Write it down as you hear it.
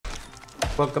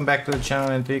Welcome back to the channel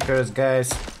and to Icarus,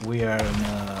 guys. We are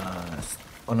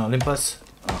on Olympus,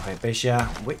 on Hypatia.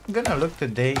 We're gonna look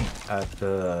today at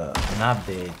an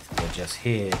update that just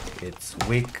hit. It's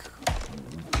week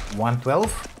 112,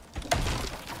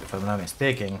 if I'm not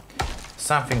mistaken.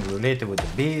 Something related with the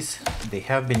bees. They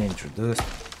have been introduced.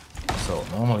 So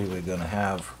normally we're gonna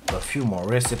have a few more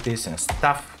recipes and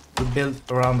stuff to build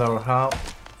around our house,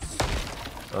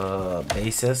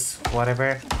 bases,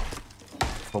 whatever.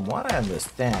 From what I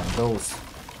understand, those,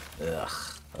 a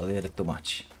little too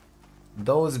much.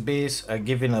 Those bees are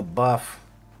giving a buff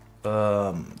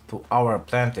to our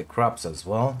planted crops as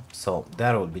well, so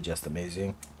that would be just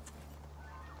amazing.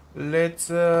 Let's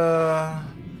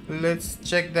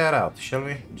check that out, shall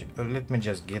we? Let me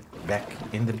just get back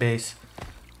in the base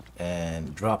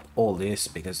and drop all this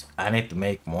because I need to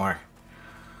make more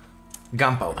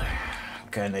gunpowder.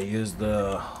 Kinda used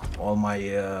all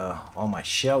my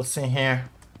shells in here.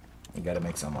 You gotta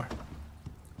make some more.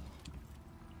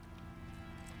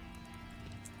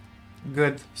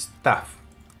 Good stuff.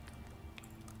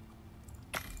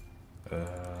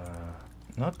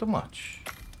 Not too much.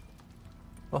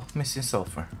 Oh, missing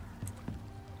sulfur.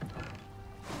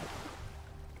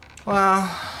 Well,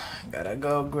 gotta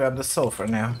go grab the sulfur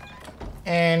now.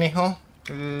 Anyhow,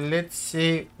 let's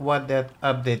see what that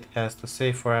update has to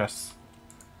say for us.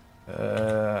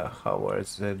 How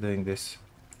was doing this?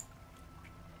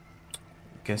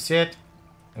 You can see it?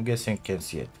 I'm guessing you can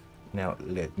see it. Now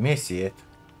let me see it.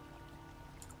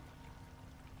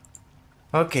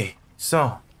 Okay,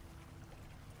 so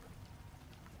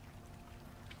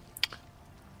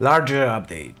larger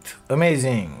update.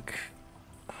 Amazing.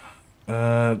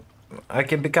 I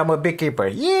can become a beekeeper.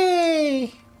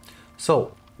 Yay!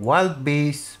 So wild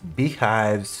bees,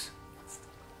 beehives,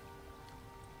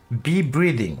 bee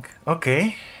breeding.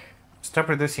 Okay. Start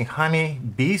producing honey,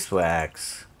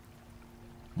 beeswax.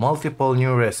 Multiple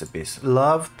new recipes.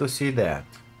 Love to see that.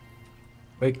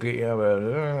 Weekly,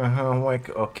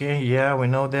 okay, yeah, we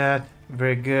know that.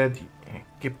 Very good.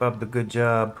 Keep up the good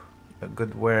job, the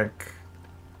good work.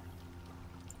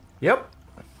 Yep.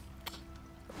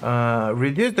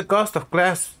 Reduce the cost of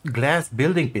glass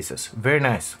building pieces. Very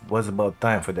nice. Was about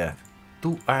time for that.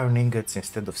 2 iron ingots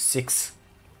instead of 6.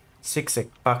 6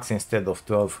 packs instead of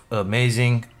 12.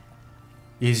 Amazing.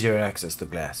 Easier access to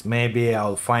glass. Maybe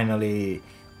I'll finally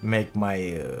make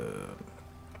my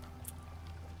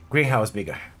greenhouse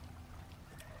bigger.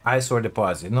 Eyesore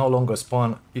deposit. No longer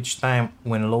spawn each time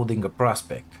when loading a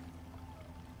prospect.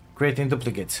 Creating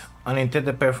duplicates.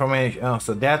 Unintended perforation. Oh,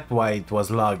 so that's why it was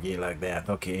loggy like that.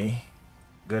 Okay.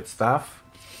 Good stuff.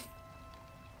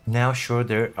 Now show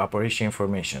their operation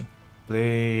information.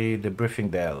 Play the briefing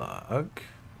dialogue.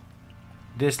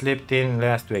 This slipped in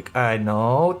last week. I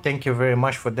know. Thank you very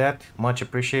much for that. Much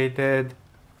appreciated.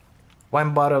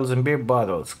 Wine bottles and beer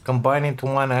bottles combined into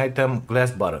one item,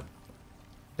 glass bottle.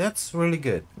 That's really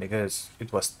good because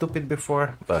it was stupid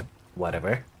before, but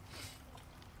whatever.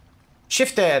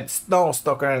 Shifted Snow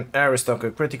Stalker and Air Stalker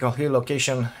critical heal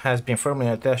location has been firmly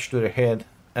attached to the head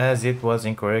as it was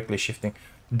incorrectly shifting.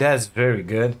 That's very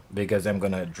good because I'm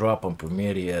gonna drop on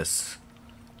Prometheus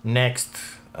next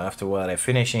after what I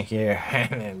finish in here.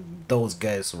 And those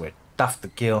guys were tough to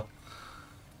kill.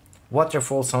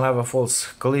 Waterfalls and lava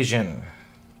falls collision.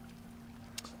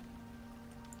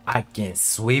 I can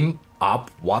swim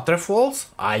up waterfalls?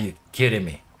 Are you kidding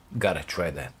me? Gotta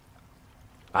try that.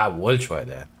 I will try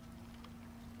that.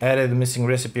 Added the missing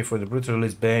recipe for the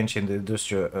Brutalist bench in the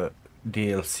industrial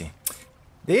DLC.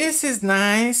 This is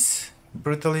nice.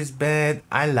 Brutalist bed.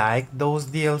 I like those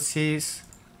DLCs.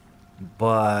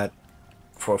 But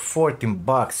for 14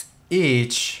 bucks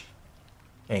each,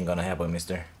 ain't gonna happen,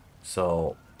 mister.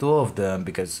 So 2 of them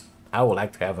because I would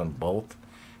like to have them both.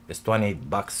 It's 28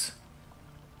 bucks.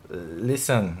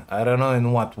 Listen, I don't know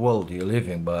in what world you live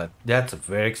in, but that's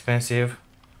very expensive.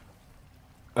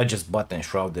 I just bought and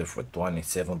shrouded for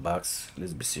 27 bucks.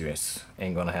 Let's be serious.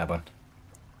 Ain't gonna happen.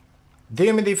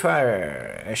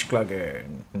 Dehumidifier, ash clogger.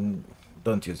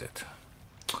 Don't use it.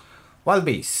 Wild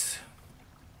bees.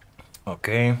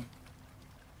 Okay.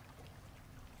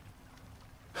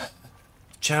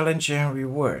 Challenge and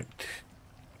reward.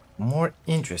 More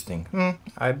interesting.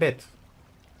 I bet.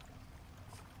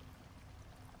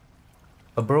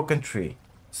 A broken tree.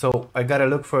 So I gotta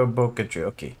look for a broken tree.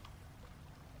 Okay.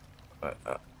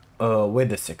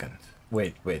 Wait a second.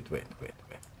 Wait.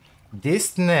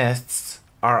 These nests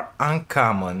are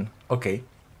uncommon. Okay.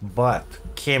 But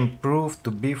can prove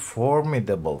to be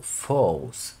formidable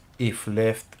foes if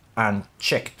left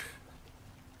unchecked.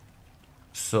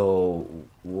 So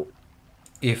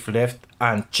if left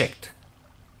unchecked.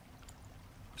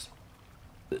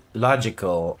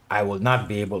 logical, I will not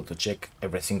be able to check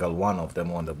every single one of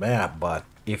them on the map, but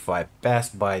if I pass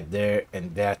by there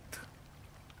and that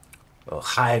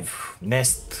hive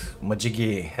nest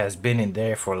majiggy has been in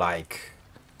there for like,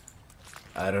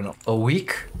 I don't know, a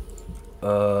week,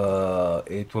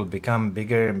 it will become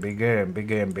bigger and bigger and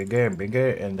bigger and bigger and bigger,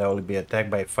 and I will be attacked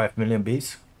by 5 million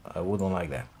bees. I wouldn't like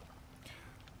that.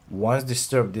 Once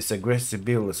disturbed, this aggressive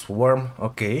bee will swarm.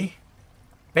 Okay.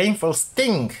 Painful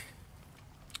sting.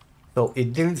 So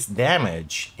it deals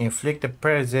damage. Inflict a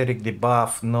parasitic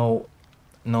debuff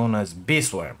known as bee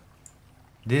swarm.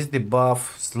 This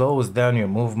debuff slows down your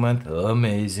movement.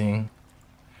 Amazing.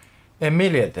 And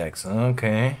melee attacks.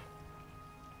 Okay.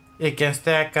 It can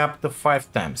stack up to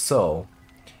 5 times. So,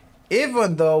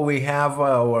 even though we have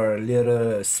our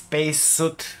little space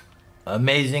suit,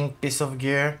 amazing piece of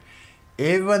gear,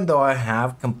 even though I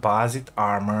have composite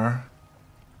armor,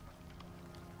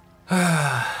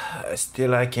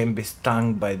 still I can be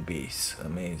stung by bees.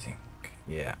 Amazing.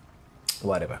 Yeah.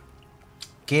 Whatever.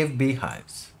 Cave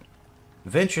beehives.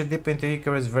 Venture deep into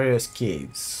Icarus' various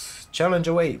caves. Challenge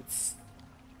awaits.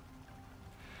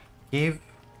 Cave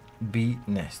bee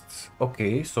nests.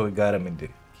 Okay, so we got them in the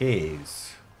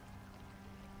caves.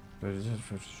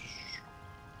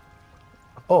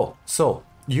 Oh, so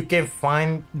you can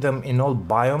find them in all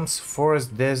biomes: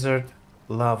 forest, desert,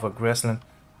 lava, grassland,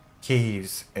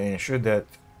 caves, and ensure that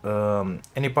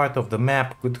any part of the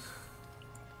map could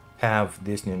have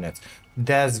these new nets.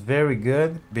 That's very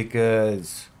good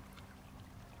because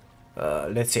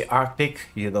let's say Arctic,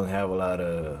 you don't have a lot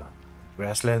of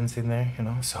grasslands in there, you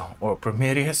know, so, or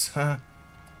Prometheus, huh?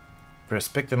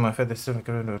 Perspective, my feathers.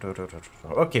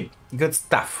 Okay, good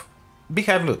stuff.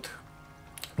 Beehive loot.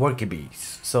 Worker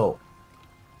bees. So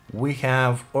we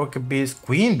have orchid bees,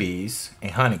 queen bees,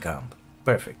 and honeycomb.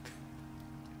 Perfect.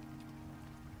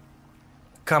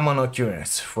 Common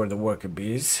occurrence for the worker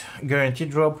bees.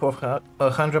 Guaranteed drop of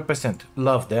 100%.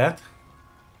 Love that.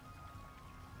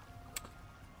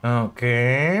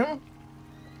 Okay.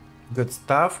 Good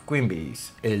stuff. Queen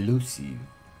bees. Elusive.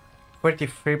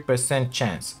 43%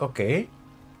 chance. Okay.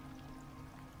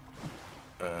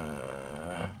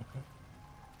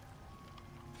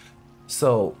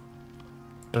 So,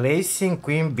 placing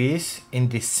queen bees in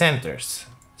the centers.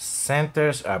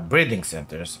 Centers are breeding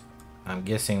centers. I'm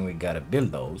guessing we gotta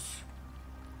build those.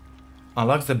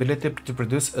 Unlocks the ability to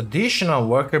produce additional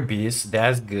worker bees.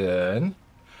 That's good.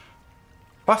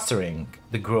 Fostering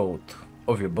the growth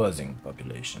of your buzzing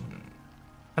population.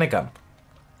 Honeycomb.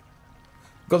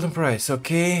 Golden price,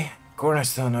 okay.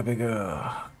 Cornerstone,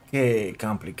 Abigail. Okay,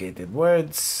 complicated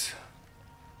words.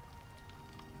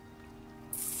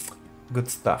 Good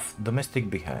stuff. Domestic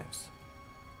beehives.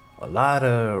 A lot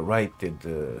of righted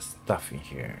stuff in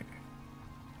here.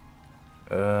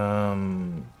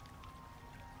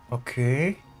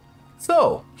 Okay.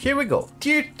 So, here we go.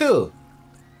 Tier 2.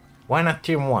 Why not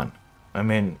tier 1? I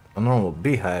mean, a normal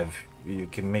beehive, you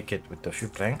can make it with a few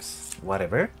planks,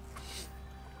 whatever.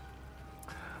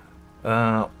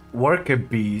 Worker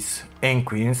bees and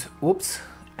queens. Oops,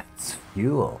 that's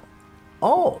fuel.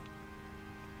 Oh,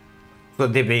 so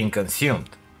they're being consumed.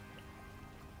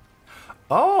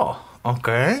 Oh,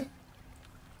 okay.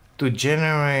 To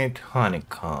generate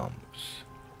honeycombs.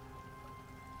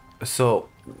 So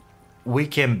we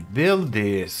can build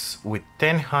this with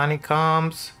 10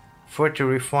 honeycombs, 40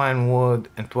 refined wood,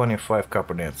 and 25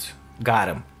 copper nets. Got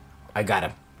him. I got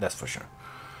him. That's for sure.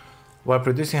 While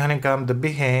producing honeycomb, the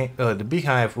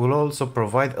beehive will also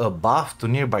provide a buff to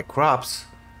nearby crops.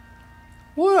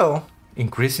 Well,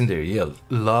 increasing their yield.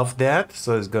 Love that.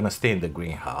 So it's gonna stay in the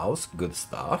greenhouse. Good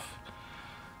stuff.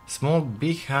 Small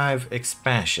beehive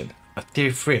expansion. A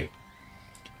tier 3.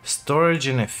 Storage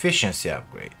and efficiency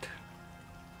upgrade.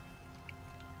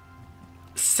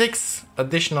 6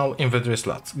 additional inventory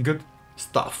slots. Good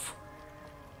stuff.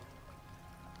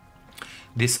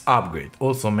 This upgrade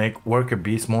also makes worker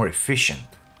bees more efficient,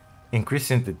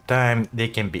 increasing the time they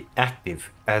can be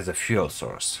active as a fuel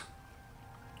source,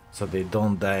 so they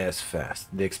don't die as fast.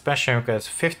 The expansion requires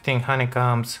 15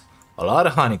 honeycombs, a lot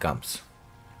of honeycombs.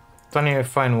 20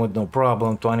 refined wood, no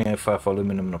problem. 25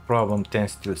 aluminum, no problem. 10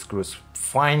 steel screws,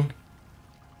 fine.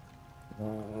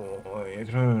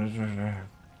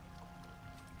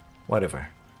 Whatever.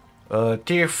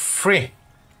 Tier 3.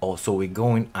 Also, we're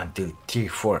going until tier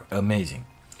 4. Amazing.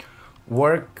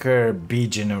 Worker bee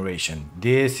generation.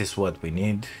 This is what we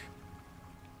need.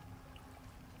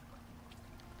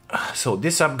 So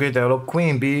this upgrade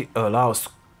allows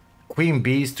queen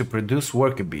bees to produce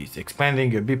worker bees,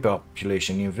 expanding your bee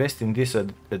population. Invest in this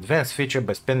advanced feature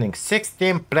by spending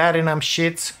 16 platinum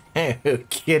sheets. Are you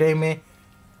kidding me?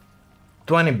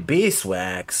 20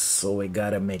 beeswax, so we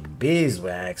gotta make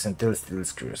beeswax until steel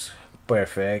screws.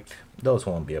 Perfect. Those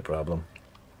won't be a problem.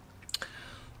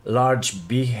 Large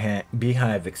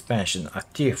beehive expansion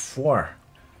at tier 4.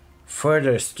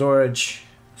 Further storage,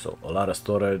 so a lot of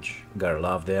storage, gotta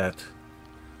love that.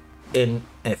 In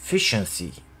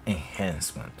efficiency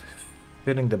enhancement,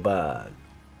 filling the bag.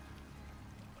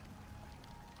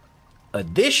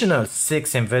 Additional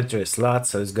 6 inventory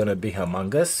slots, so it's gonna be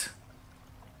humongous.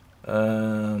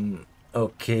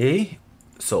 Okay,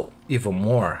 so even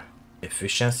more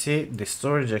efficiency. The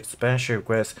storage expansion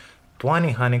requires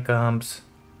 20 honeycombs,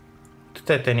 2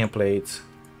 titanium plates,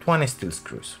 20 steel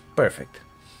screws. Perfect.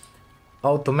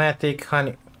 Automatic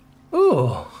honey.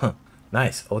 Ooh,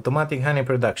 nice. Automatic honey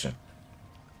production.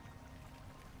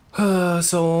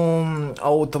 So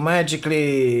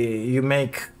automatically you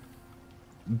make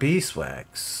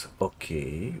beeswax.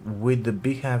 Okay, with the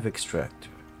beehive extractor.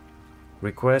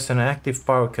 Requires an active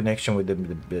power connection with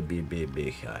the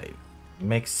beehive.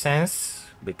 Makes sense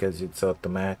because it's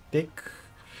automatic.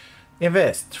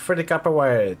 Invest for the copper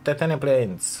wire, titanium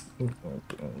plates,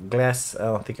 glass. I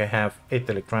don't think I have 8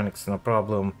 electronics, no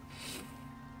problem.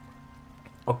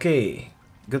 Okay,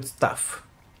 good stuff.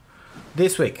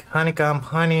 This week, honeycomb,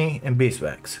 honey, and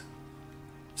beeswax.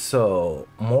 So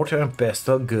mortar and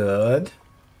pestle, good.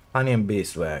 Honey and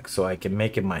beeswax, so I can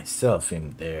make it myself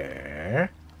in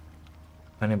there.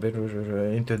 Honey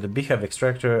into the beehive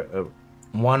extractor,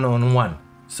 1-on-1.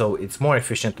 So it's more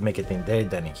efficient to make it in there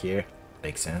than in here.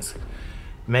 Makes sense.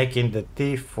 Making the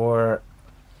tea for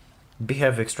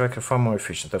beehive extractor far more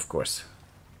efficient, of course.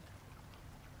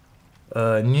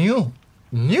 New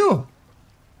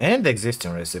and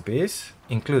existing recipes,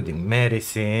 including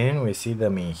medicine. We see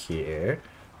them in here.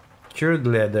 Cured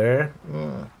leather,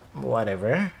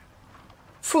 whatever.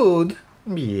 Food,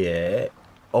 yeah.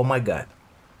 Oh my god,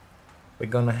 we're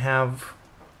gonna have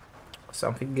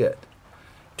something good.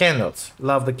 Candles,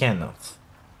 love the candles.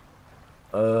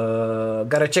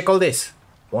 Gotta check all this.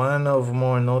 One of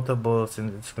more notables in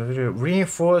the disclosure: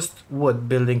 reinforced wood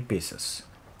building pieces.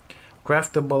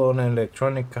 Craftable on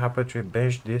electronic carpentry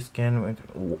bench. This can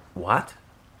what?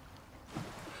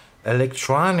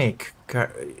 Electronic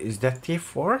is that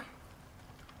T4?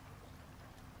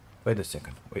 Wait a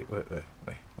second.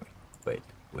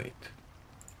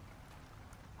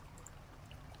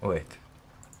 Wait.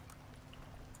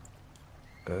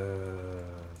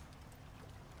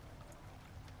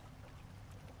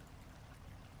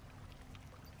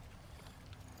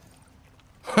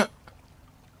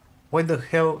 Why the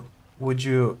hell would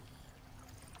you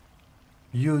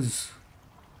use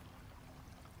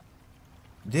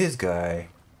this guy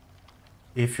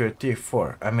if you're tier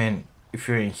 4? I mean, if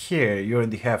you're in here, you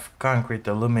already have concrete,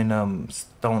 aluminum,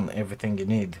 stone, everything you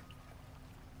need.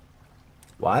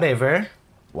 Whatever.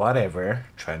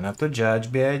 Try not to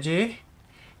judge, B.I.G.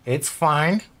 It's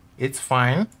fine.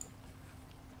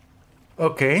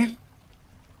 Okay.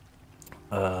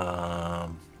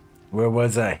 Where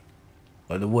was I?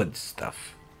 Oh, the wood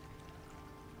stuff.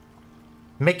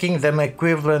 Making them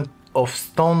equivalent of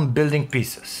stone building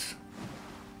pieces.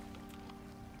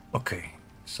 Okay,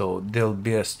 so they'll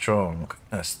be as strong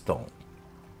as stone.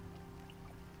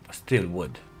 Still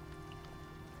wood.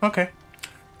 Okay.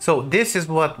 So this is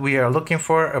what we are looking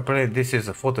for. Apparently this is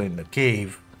a photo in the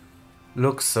cave.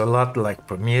 Looks a lot like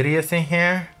Prometheus in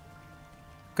here.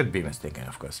 Could be mistaken,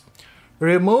 of course.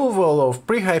 Removal of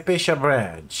pre-Hypatia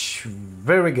branch.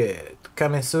 Very good.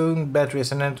 Coming soon.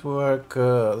 Batteries and network.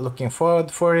 Looking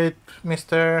forward for it,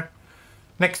 mister.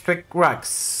 Next week,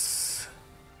 rocks.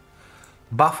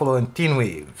 Buffalo and tin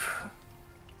weave.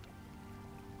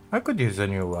 I could use a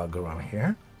new rug around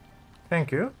here.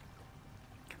 Thank you.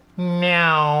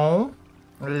 Now,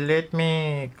 let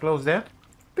me close that.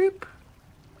 Beep.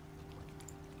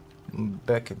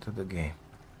 Back into the game.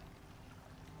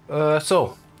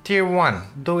 So, tier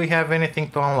 1. Do we have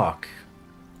anything to unlock?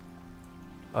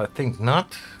 I think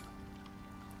not.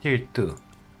 Tier 2.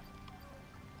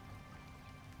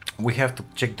 We have to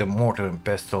check the mortar and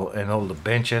pestle and all the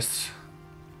benches.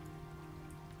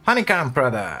 Honeycomb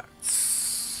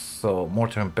products. So,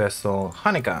 mortar and pestle,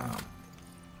 honeycomb.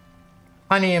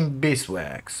 Honey and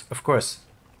beeswax. Of course,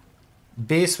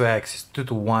 beeswax is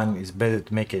 2-to-1. It's better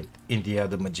to make it in the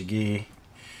other majiggy.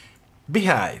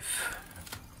 Beehive.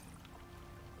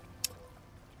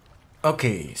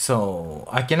 Okay, so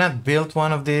I cannot build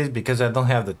one of these because I don't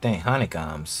have the 10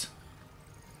 honeycombs.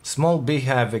 Small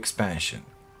beehive expansion.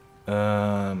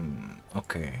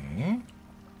 Okay.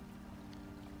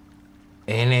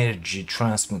 Energy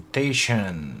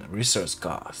transmutation. Resource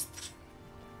cost.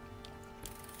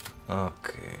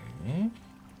 Okay.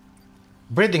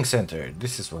 Breeding center.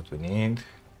 This is what we need.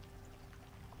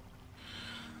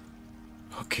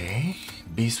 Okay.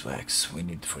 Beeswax we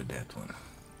need for that one.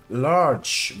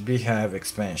 Large beehive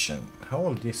expansion. How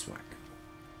will this work?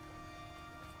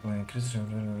 Even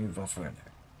further.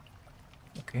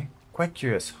 Okay. Quite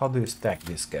curious. How do you stack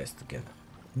these guys together?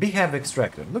 Beehive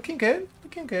extractor. Looking good.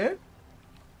 Looking good.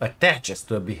 Attaches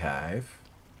to a beehive.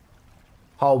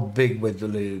 How big would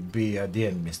it be at the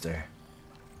end, mister?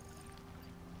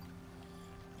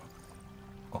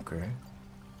 Okay.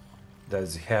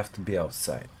 Does it have to be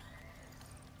outside?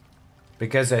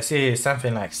 Because I see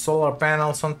something like solar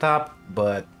panels on top,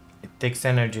 but it takes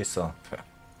energy, so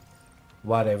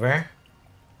whatever.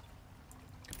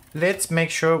 Let's make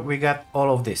sure we got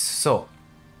all of this. So,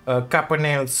 copper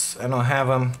nails, I don't have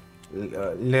them.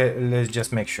 Let's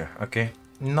just make sure, okay?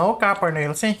 No copper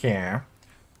nails in here.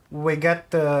 We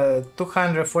got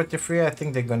 243, I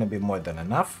think they're gonna be more than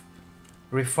enough.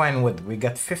 Refined wood, we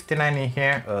got 59 in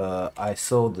here. I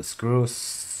sold the screws,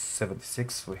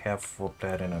 76. We have 4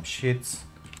 platinum sheets.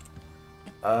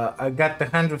 I got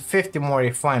 150 more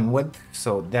refined wood,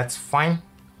 so that's fine.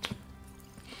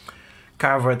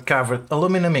 Covered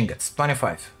aluminum ingots,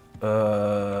 25.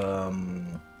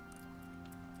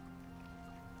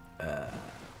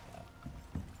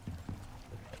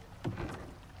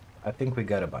 I think we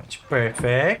got a bunch.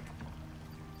 Perfect.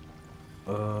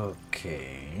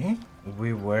 Okay,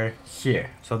 we were here.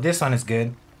 So this one is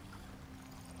good.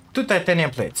 2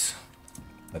 titanium plates.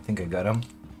 I think I got them.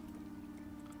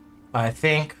 I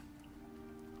think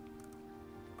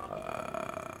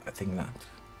not.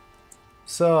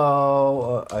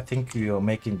 So I think you're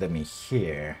making them in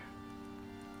here.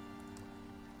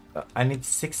 I need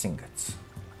 6 ingots.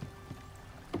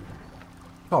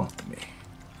 Come to me.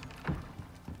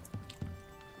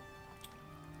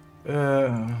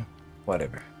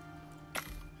 Whatever.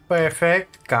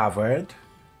 Perfect. Covered.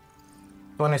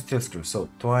 20 steel screws. So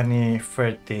 20,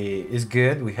 30 is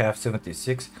good. We have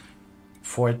 76.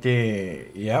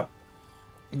 40. Yep.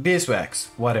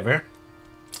 Beeswax. Whatever.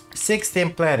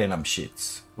 16 platinum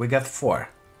sheets. We got 4.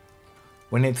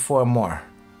 We need 4 more.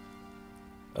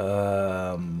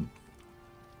 4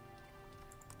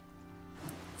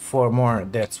 more.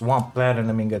 That's 1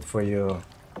 platinum ingot for you.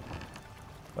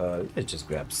 Let's just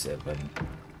grab 7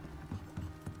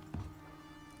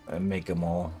 and make them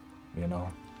all, you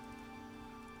know,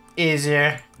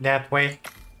 easier that way.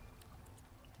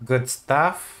 Good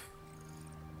stuff.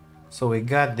 So we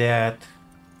got that.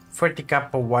 40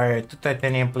 copper wire, 2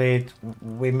 titanium plate.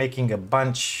 We're making a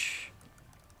bunch.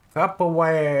 Copper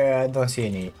wire, I don't see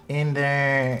any in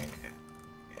there.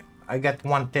 I got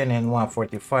 110 and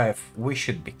 145. We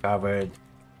should be covered.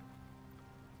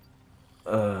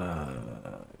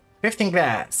 15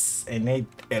 glass and 8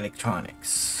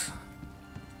 electronics.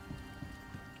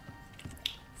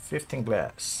 15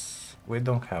 glass. We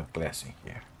don't have glass in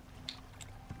here.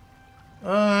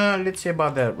 Let's see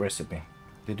about that recipe.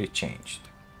 Did it change?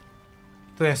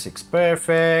 26.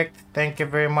 Perfect. Thank you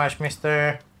very much,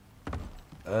 mister.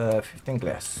 15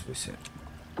 glass, we said.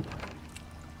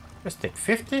 Let's take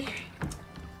 50.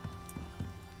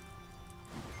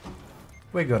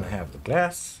 We're gonna have the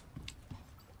glass.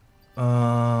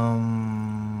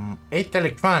 8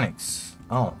 electronics.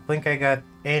 I don't think I got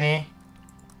any.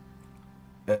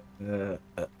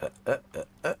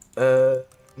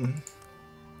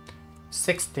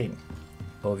 16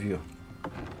 of you.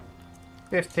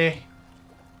 50.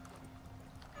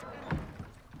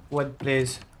 Wood,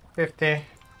 please. 50.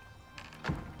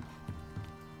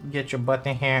 Get your butt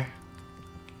in here.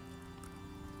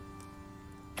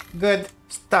 Good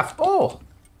stuff. Oh!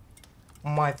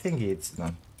 My thingy, it's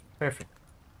done. Perfect.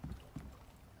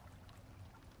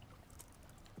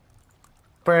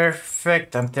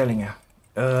 Perfect, I'm telling you.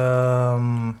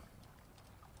 I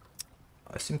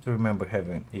seem to remember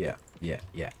having... Yeah.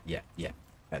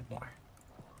 Add more.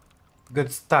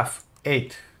 Good stuff.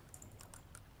 8.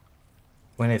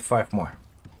 We need 5 more.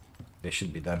 They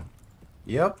should be done.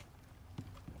 Yep.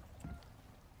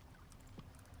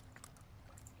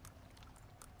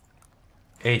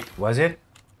 Eight, was it?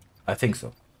 I think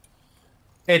so.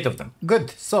 8 of them.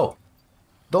 Good. So,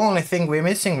 the only thing we're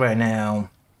missing right now,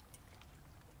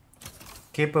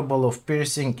 capable of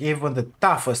piercing even the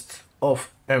toughest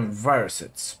of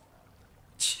viruses.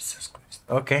 Jesus Christ.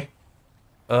 Okay.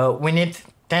 We need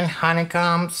 10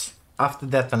 honeycombs. After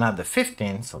that, another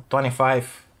 15. So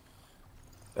 25.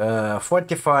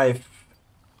 45.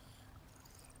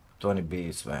 20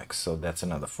 beeswax. So that's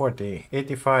another 40.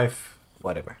 85.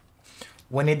 Whatever.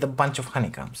 We need a bunch of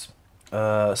honeycombs.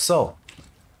 So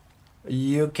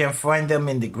you can find them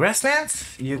in the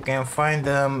grasslands. You can find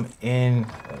them in...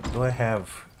 do I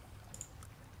have...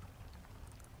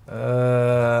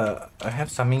 I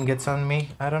have some ingots on me.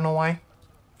 I don't know why.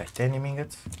 Titanium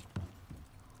ingots.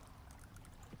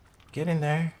 Get in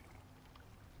there.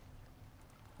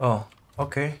 Oh,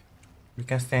 okay. We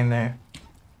can stay in there.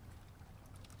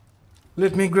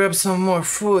 Let me grab some more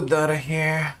food out of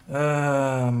here.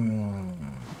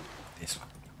 This one,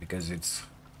 because it's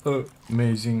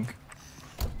amazing.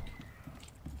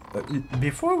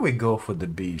 Before we go for the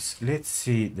bees, let's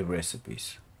see the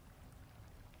recipes.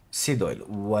 Seed oil,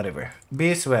 whatever.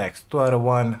 Beeswax, 2 out of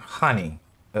 1. Honey.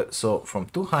 So from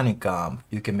 2 honeycomb,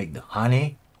 you can make the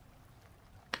honey.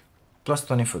 Plus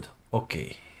 20 food.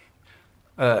 Okay.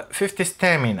 50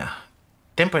 stamina.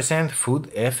 10% food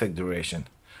effect duration.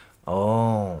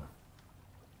 Oh.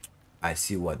 I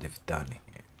see what they've done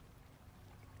here.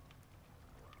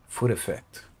 Food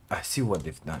effect. I see what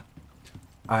they've done.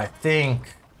 I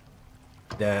think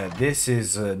that this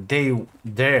is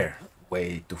their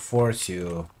way to force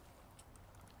you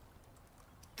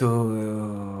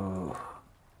to...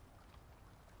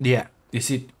 Yeah, you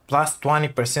see, plus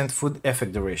 20% food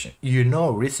effect duration. You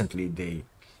know, recently they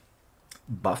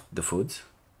buffed the foods,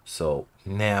 so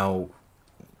now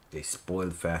they spoil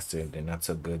faster, they're not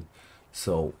so good.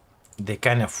 So they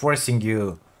kind of forcing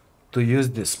you to use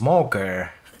the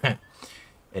smoker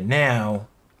and now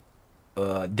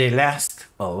they last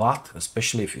a lot,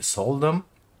 especially if you sold them.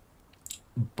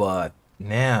 But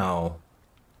now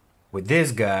with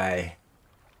this guy,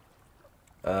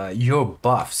 your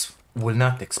buffs will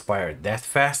not expire that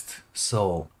fast.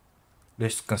 So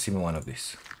let's consume one of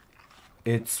these.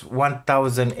 It's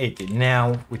 1080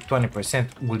 now. With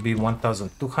 20% will be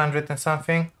 1200 and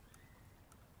something.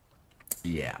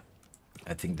 Yeah,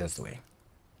 I think that's the way.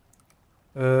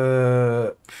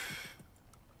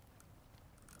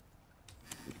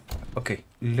 Okay,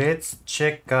 let's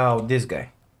check out this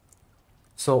guy.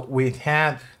 So we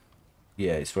had,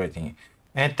 yeah, it's right here.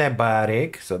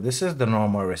 Antibiotic. So this is the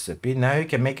normal recipe. Now you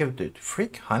can make it with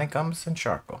freak, honeycombs, and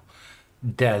charcoal.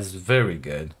 That's very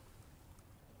good.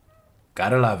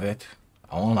 Gotta love it.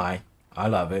 I won't lie. I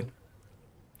love it.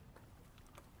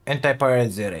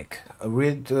 Antiparasitic.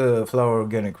 Red flour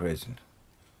organic resin.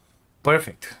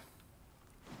 Perfect.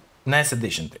 Nice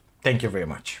addition. Thank you very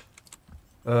much.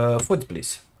 Food,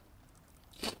 please.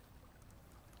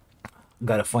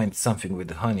 Gotta find something with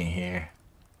the honey here.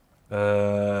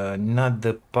 Not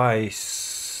the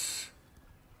pies.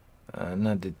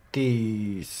 Not the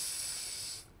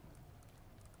teas.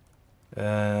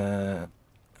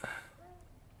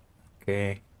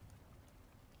 Okay.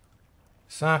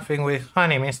 Something with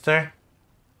honey, mister.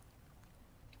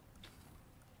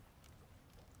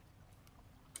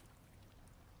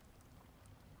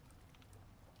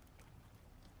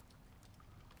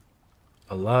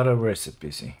 A lot of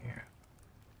recipes in here.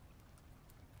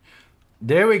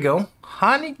 There we go.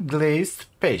 Honey glazed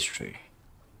pastry.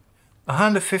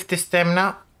 150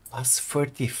 stamina plus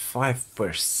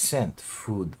 35%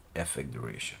 food effect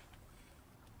duration.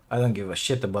 I don't give a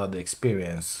shit about the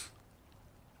experience.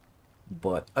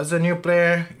 But as a new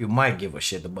player, you might give a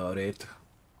shit about it.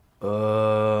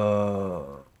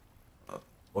 Or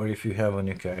if you have a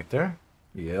new character.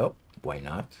 Yep, why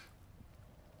not?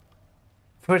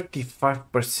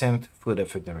 35% food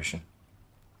effect duration.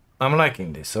 I'm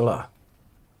liking this a lot.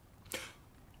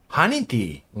 Honey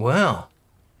tea. Well.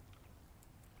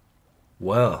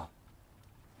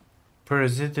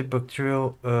 Parasitic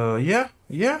bacterial. Yeah.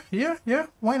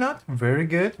 Why not? Very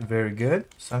good.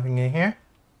 Something in here.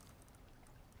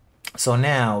 So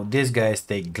now these guys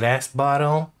take glass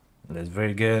bottle. That's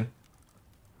very good.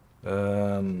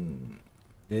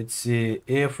 Let's see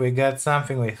if we got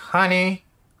something with honey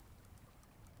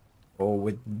or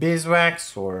with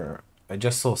beeswax, or I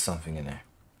just saw something in there.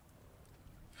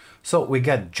 So we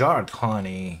got jarred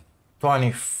honey,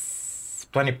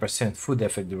 20% food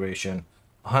effect duration,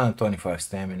 125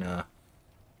 stamina,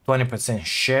 20%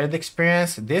 shared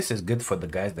experience. This is good for the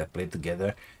guys that play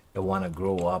together, that want to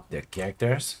grow up their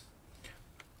characters.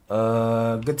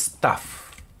 Good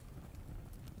stuff.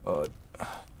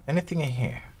 Anything in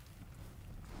here?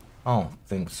 I don't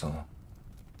think so.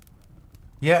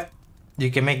 Yeah, you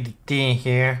can make the tea in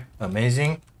here.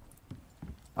 Amazing.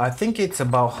 I think it's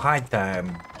about high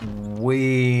time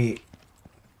we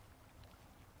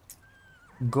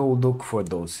go look for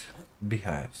those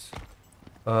beehives.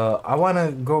 I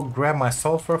wanna go grab my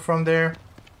sulfur from there.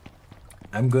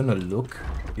 I'm gonna look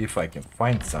if I can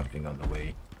find something on the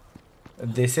way.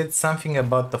 They said something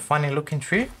about the funny looking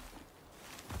tree.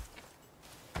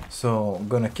 So I'm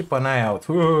gonna keep an eye out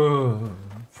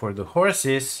for the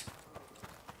horses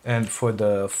and for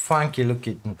the funky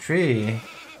looking tree.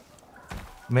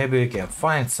 Maybe we can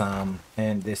find some.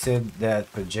 And they said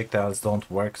that projectiles don't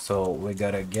work, so we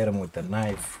gotta get them with a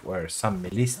knife or some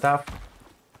melee stuff.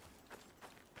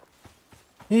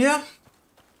 Yeah,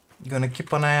 gonna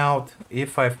keep an eye out.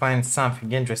 If I find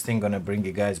something interesting, gonna bring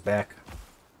you guys back.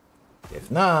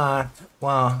 If not,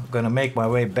 well, gonna make my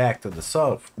way back to the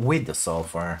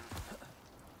sulfur.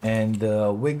 And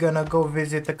we're gonna go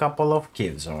visit a couple of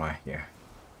caves around here.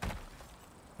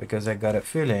 Because I got a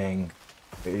feeling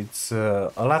it's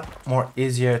a lot more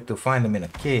easier to find them in a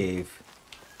cave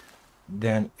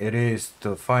than it is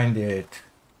to find it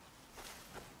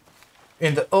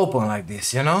in the open like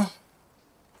this, you know?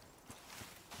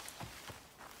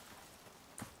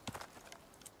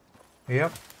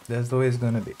 Yep, that's the way it's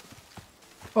gonna be.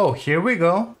 Oh, here we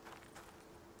go.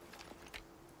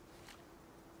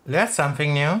 That's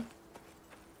something new.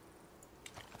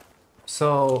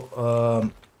 So,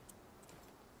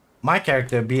 my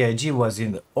character B.I.G was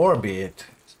in the orbit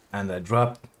and I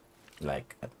dropped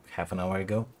like half an hour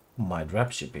ago. My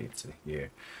dropship is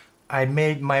here. I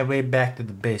made my way back to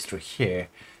the base through here.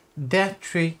 That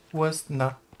tree was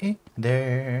not in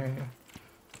there.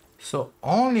 So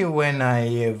only when I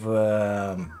have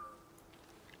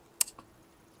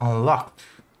unlocked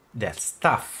that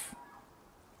stuff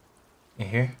in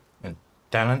here, and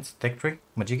talents, tech tree,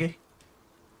 Majiki,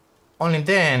 only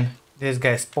then this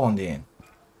guy spawned in.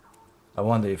 I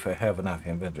wonder if I have enough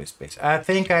inventory space. I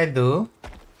think I do.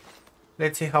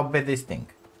 Let's see how bad this thing.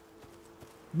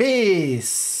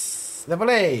 Beast! Level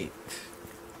 8!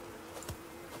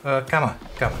 Come on,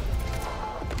 come on.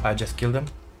 I just killed him.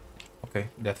 Okay,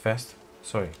 that fast.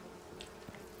 Sorry.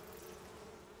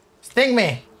 Sting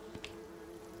me!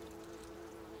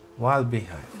 Wild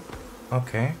beehive.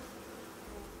 Okay.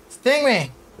 Sting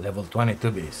me! Level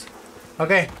 22 bees.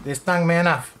 Okay, this stung me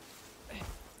enough.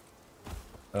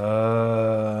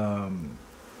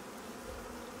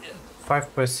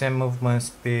 5% movement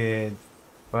speed.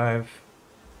 5.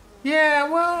 Yeah,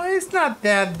 well, it's not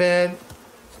that bad.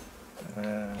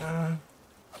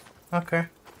 Okay.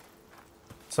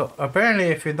 So apparently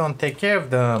if you don't take care of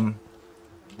them,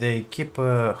 they keep,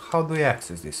 how do we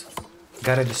access this?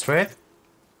 Gotta destroy it?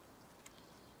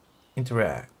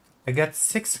 Interact. I got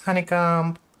 6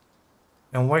 honeycomb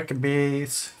and worker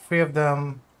bees, 3 of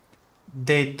them.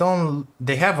 They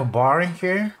have a bar in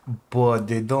here, but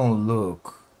they don't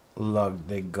look like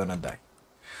they're gonna die.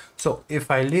 So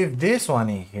if I leave this one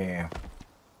in here,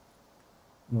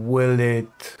 will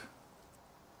it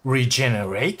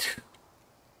regenerate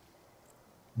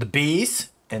the bees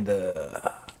and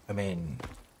the, I mean,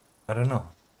 I don't know.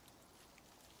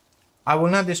 I will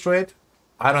not destroy it.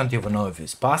 I don't even know if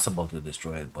it's possible to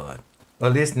destroy it, but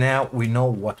at least now we know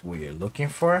what we're looking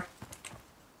for.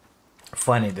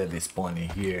 Funny that they spawn in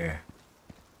here,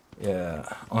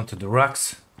 onto the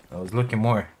rocks. I was looking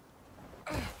more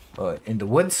in the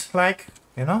woods, like,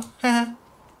 you know. I'm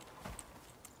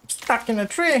stuck in a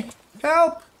tree.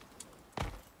 Help!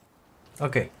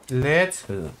 Okay, let's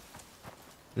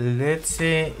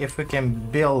see if we can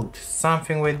build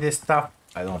something with this stuff.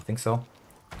 I don't think so.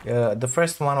 The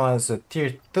first one was a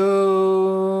tier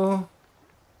 2.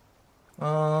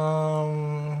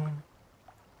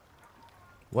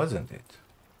 Wasn't it?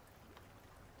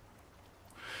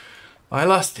 I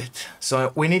lost it.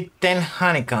 So we need 10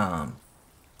 honeycomb.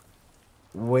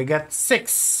 We got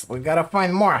 6. We gotta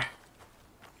find more.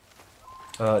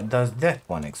 Does that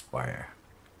one expire?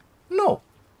 No.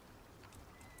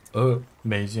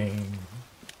 Amazing.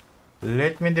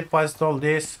 Let me deposit all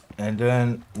this and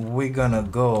then we're gonna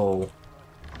go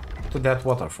to that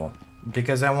waterfall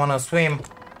because I wanna swim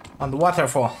on the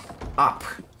waterfall up.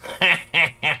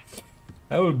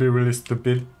 That would be really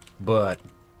stupid, but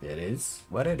it is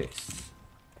what it is.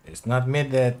 It's not me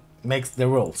that makes the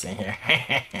rules in here.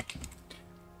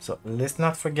 So let's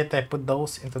not forget I put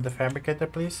those into the fabricator,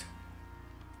 please.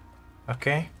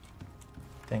 Okay,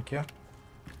 thank you.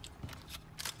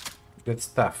 Good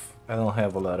stuff. I don't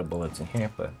have a lot of bullets in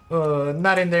here, but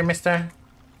not in there, mister.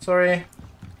 Sorry,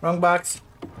 wrong box.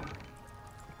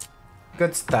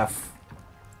 Good stuff.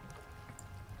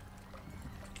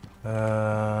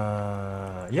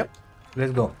 Yep,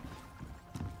 let's go.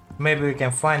 Maybe we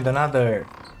can find another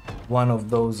one of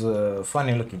those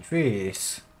funny looking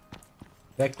trees.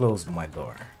 That closed my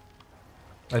door.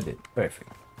 I did,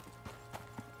 perfect.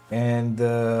 And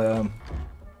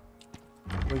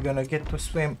we're gonna get to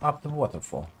swim up the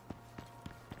waterfall.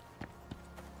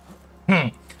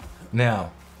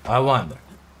 Now, I wonder.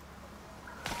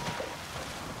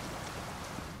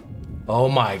 Oh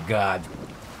my god.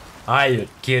 Are you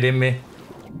kidding me?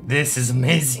 This is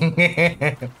amazing.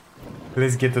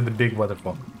 Let's get to the big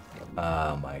waterfall.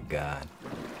 Oh my god.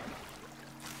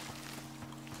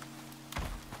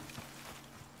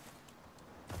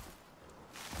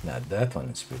 Now that one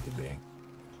is pretty big.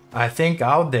 I think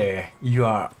out there you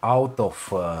are out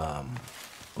of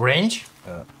range.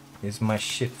 Is my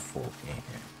shit full in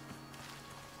here?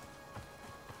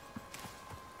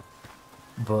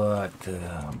 But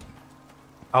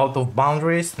out of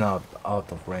boundaries, not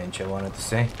out of range, I wanted to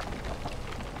say.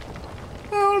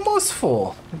 Almost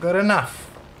full. Good enough.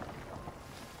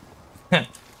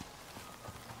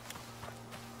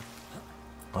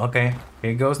 Okay,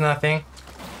 here goes nothing.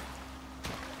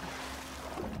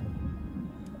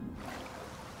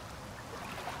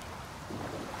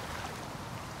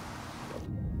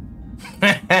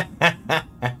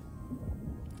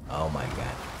 Oh my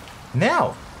god.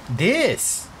 Now,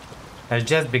 this has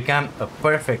just become a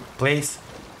perfect place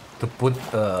to put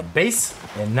a base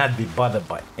and not be bothered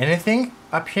by anything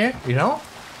up here, you know?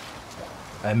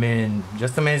 I mean,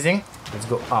 just amazing. Let's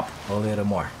go up a little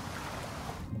more.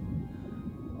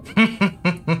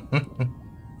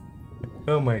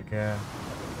 Oh my god.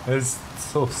 That's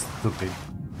so stupid.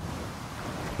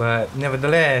 But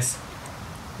nevertheless,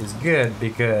 it's good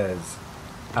because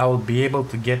I will be able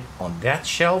to get on that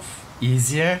shelf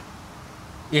easier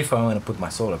if I want to put my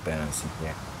solar panels in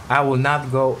here. I will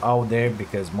not go out there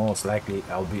because most likely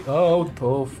I'll be out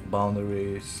of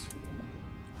boundaries.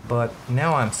 But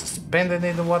now I'm suspended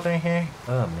in the water in here.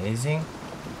 Amazing.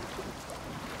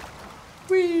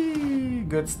 Whee!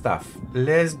 Good stuff.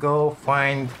 Let's go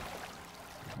find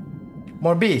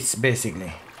more bees,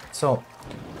 basically. So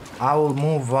I will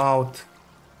move out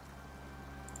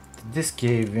to this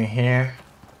cave in here.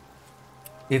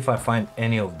 If I find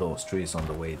any of those trees on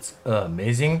the way, it's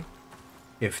amazing.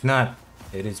 If not,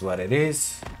 it is what it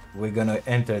is. We're gonna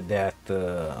enter that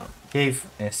cave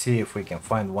and see if we can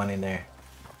find one in there.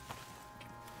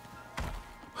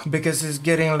 Because it's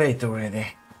getting late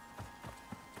already.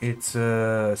 It's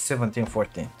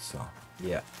 17:14, so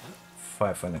yeah,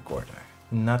 5 1/4.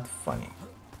 Not funny.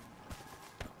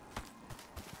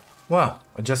 Well,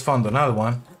 I just found another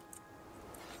one.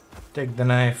 Take the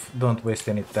knife, don't waste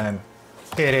any time.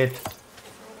 Hit it.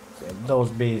 Those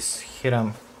bees, hit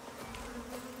them.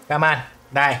 Come on,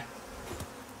 die.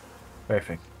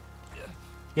 Perfect.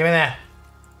 Give me that.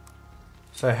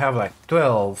 So I have like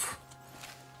 12.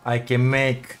 I can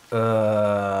make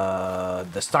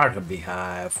the starter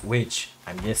beehive, which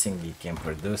I'm guessing we can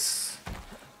produce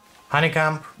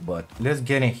honeycomb, but let's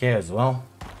get in here as well.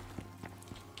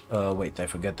 Wait, I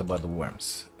forgot about the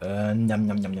worms. Nom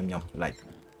nom nom nom nom. Light.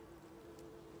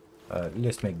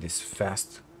 Let's make this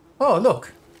fast. Oh,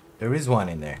 look! There is one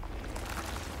in there.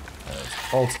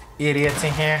 All idiots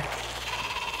in here.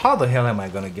 How the hell am I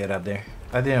gonna get up there?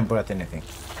 I didn't brought anything.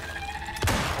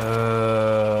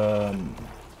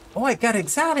 Oh, I got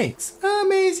exotics!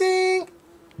 Amazing!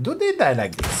 Do they die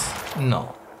like this?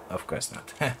 No, of course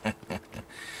not.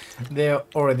 They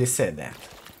already said that.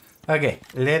 Okay,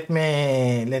 let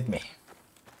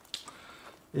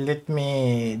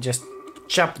me just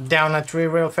chop down a tree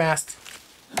real fast.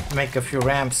 Make a few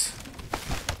ramps.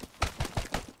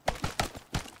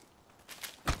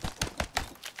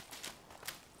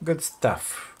 Good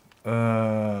stuff.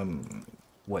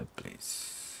 What, please?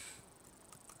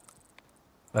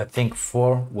 I think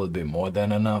 4 will be more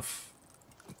than enough.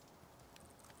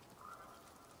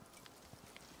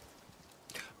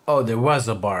 Oh, there was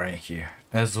a bar in here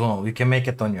as well. You can make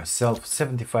it on yourself.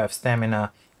 75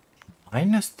 stamina.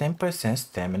 Minus 10%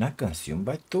 stamina consumed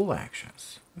by tool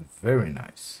actions. Very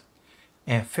nice.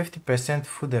 And 50%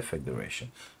 food effect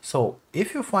duration. So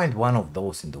if you find one of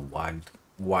those in the wild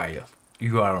while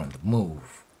you are on the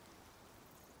move,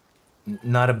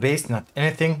 not a base, not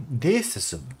anything, this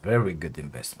is a very good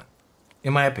investment,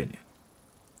 in my opinion.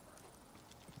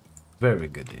 Very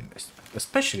good investment,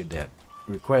 especially that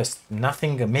requires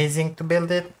nothing amazing to build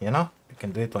it, you know, you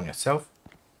can do it on yourself.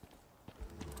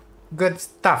 Good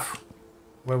stuff.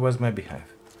 Where was my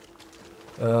beehive?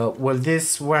 Will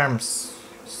these worms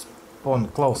spawn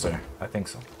closer? I think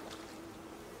so.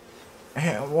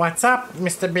 Hey, what's up,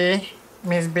 Mr. B,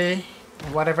 Miss B,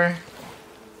 whatever.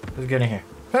 Let's get in here.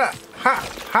 Ha! Ha!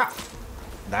 Ha!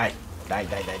 Die! Die,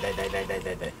 die, die, die, die, die, die,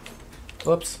 die, die.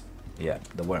 Oops. Yeah,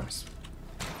 the worms.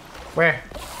 Where?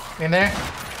 In there?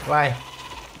 Why?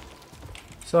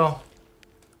 So,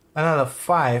 another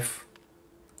 5.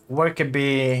 Where could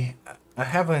be... I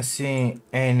haven't seen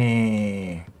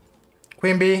any...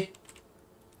 Queen bee?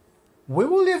 We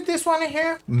will leave this one in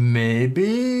here.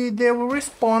 Maybe they will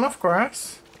respawn, of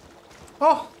course.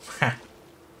 Oh!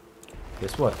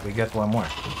 Guess what? We got one more.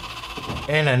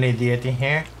 And an idiot in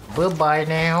here. Bye-bye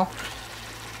now.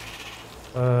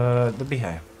 The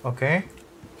beehive. Okay.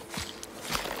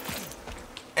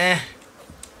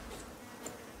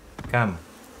 Come.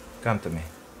 Come to me.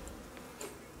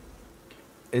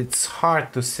 it's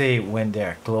hard to say when they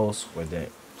are close or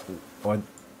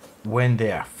when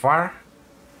they are far.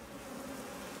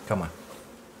 Come on.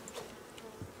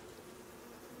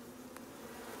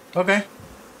 Okay.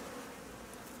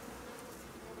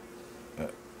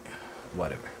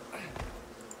 Whatever.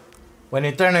 When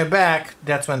you turn it back,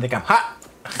 that's when they come. Ha!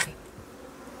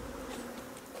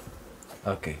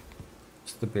 Okay.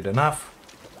 Stupid enough.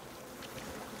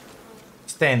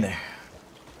 Stay in there.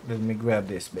 Let me grab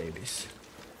these babies.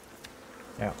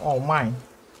 Yeah, all mine.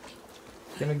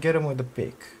 Can you get them with the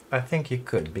pick? I think you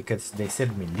could because they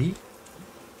said melee.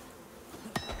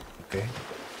 Okay.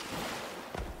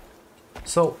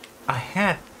 So I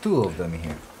had 2 of them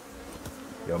here.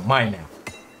 You're mine now.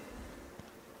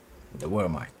 They were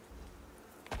mine.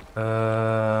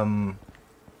 I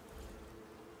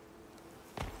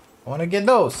wanna get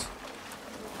those.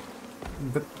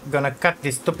 Gonna cut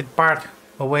this stupid part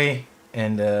away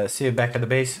and see you back at the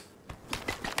base.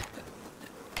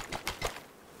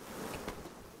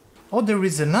 Oh, there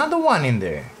is another one in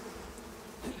there.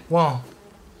 Well,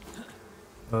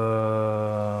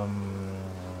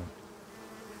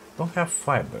 don't have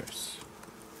fibers.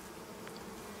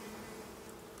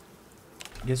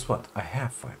 Guess what? I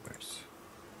have fibers.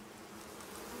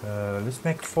 Let's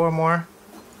make 4 more.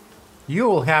 You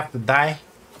will have to die.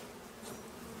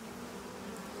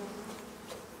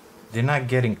 They're not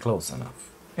getting close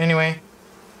enough. Anyway,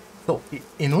 so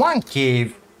in one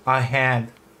cave I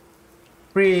had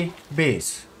 3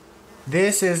 bees.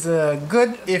 This is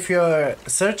good if you're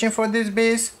searching for these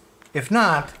bees. If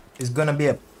not, it's gonna be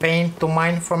a pain to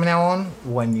mine from now on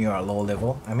when you are low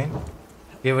level. I mean,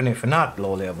 even if you're not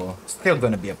low level, still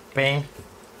gonna be a pain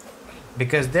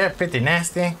because they're pretty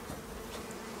nasty,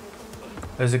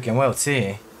 as you can well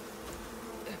see.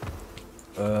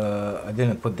 I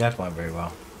didn't put that one very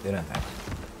well, didn't I?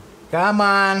 Come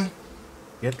on,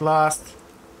 get lost.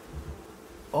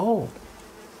 Oh,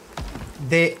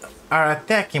 they are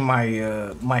attacking my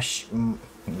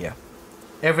yeah,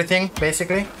 everything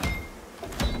basically.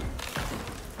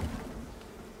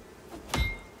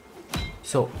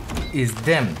 So it's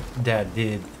them that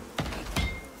did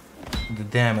the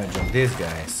damage on these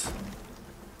guys.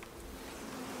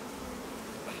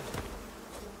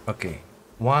 Okay,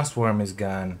 one swarm is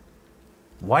gone.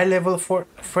 Why level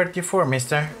 34,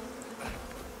 mister?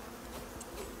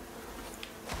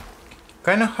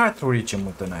 Kinda hard to reach him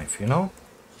with the knife, you know?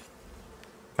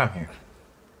 Come here.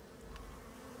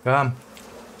 Come.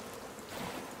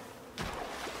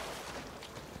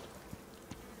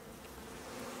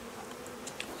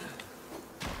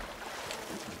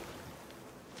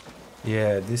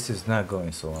 Yeah, this is not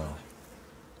going so well.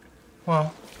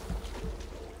 Well,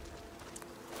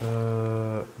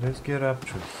 let's get up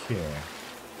to here.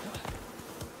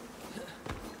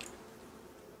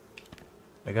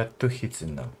 I got 2 hits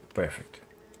in now. Perfect.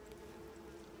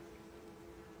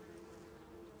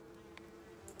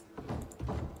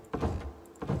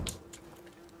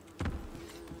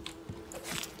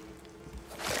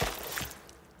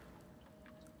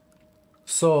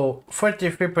 So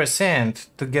 43%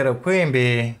 to get a queen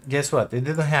bee. Guess what? It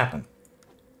didn't happen.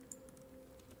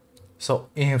 So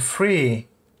in 3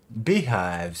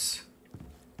 beehives,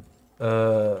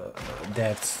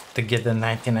 that's to get the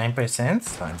 99%.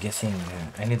 So I'm guessing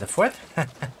I need a 4th.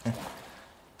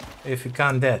 If you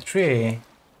count that 3,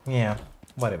 yeah,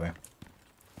 whatever.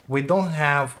 We don't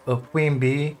have a queen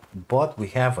bee, but we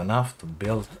have enough to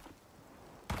build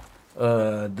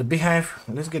the beehive.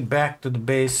 Let's get back to the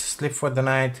base, sleep for the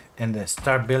night, and then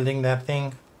start building that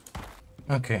thing.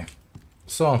 Okay,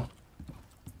 so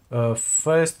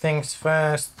first things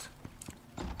first,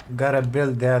 gotta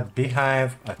build that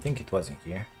beehive. I think it wasn't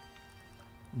here.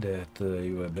 That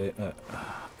you were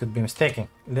could be mistaken.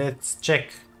 Let's check.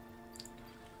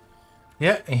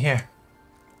 Yeah, in here.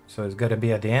 So it's gotta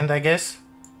be at the end, I guess.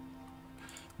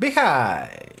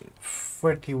 Beehive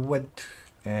 40 wood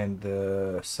and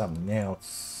some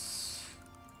nails.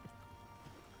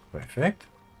 Perfect.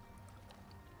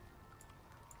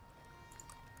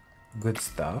 Good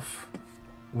stuff.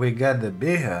 We got the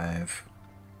beehive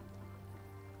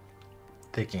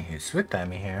taking his sweet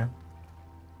time in here.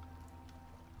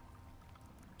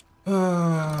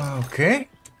 Okay.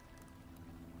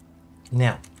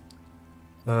 Now,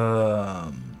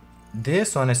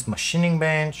 this one is machining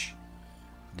bench.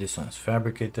 This one's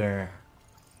fabricator.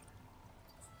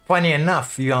 Funny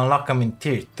enough, you unlock them in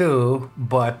tier 2,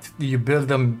 but you build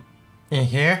them in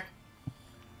here.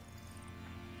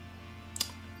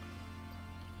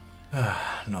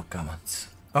 No comments.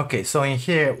 Okay, so in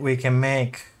here we can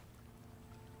make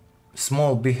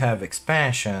small beehive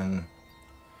expansion,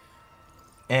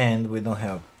 and we don't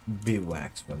have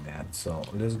beeswax for that. So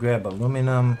let's grab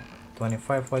aluminum.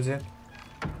 25 was it?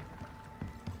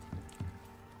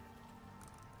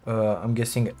 I'm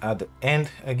guessing at the end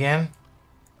again.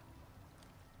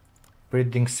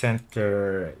 Breeding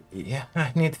center. Yeah,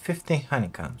 I need 15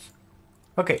 honeycombs.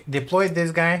 Okay, deploy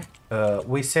this guy.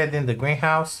 We said in the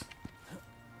greenhouse.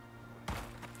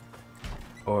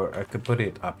 Or I could put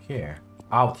it up here.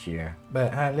 Out here.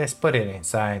 But let's put it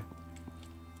inside.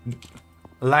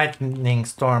 Lightning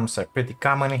storms are pretty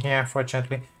common in here,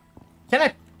 unfortunately. Can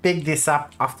I pick this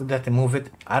up after that and move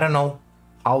it? I don't know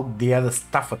how the other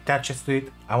stuff attaches to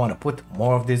it. I want to put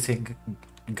more of these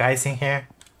guys in here.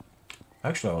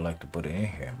 Actually, I would like to put it in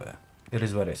here, but it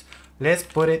is what it is. Let's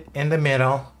put it in the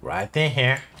middle, right in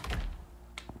here.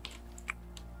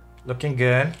 Looking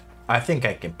good. I think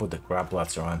I can put the crab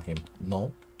plots around him.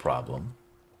 No problem.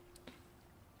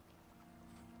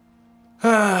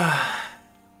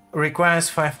 Requires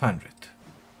 500.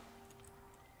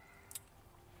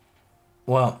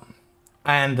 Well,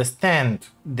 I understand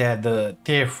that the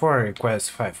tier 4 requires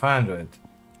 500,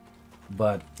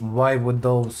 but why would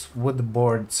those wood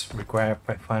boards require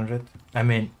 500? I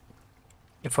mean,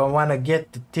 if I want to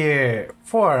get to tier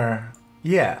 4,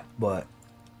 yeah, but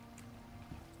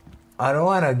I don't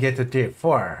want to get to tier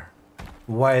 4.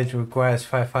 Why it requires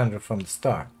 500 from the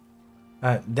start?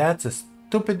 That's a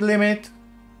stupid limit.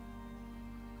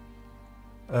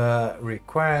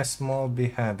 Requires small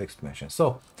beehive expansion.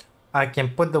 So I can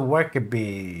put the worker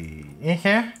bee in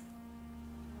here.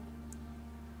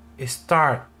 It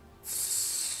starts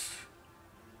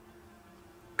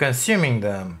consuming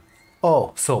them.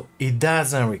 Oh, so it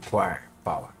doesn't require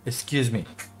power. Excuse me.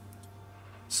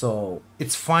 So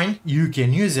it's fine. You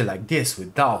can use it like this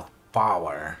without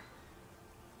power.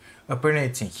 Apparently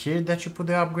it's in here that you put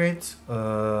the upgrades.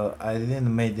 I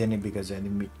didn't make any because I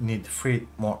need 3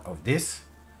 more of this.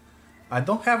 I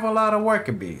don't have a lot of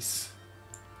worker bees.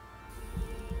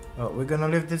 We're gonna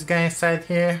leave this guy inside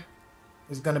here.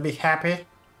 He's gonna be happy.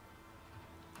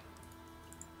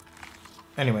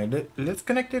 Anyway, let's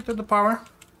connect it to the power.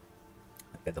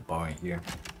 Get the power in here.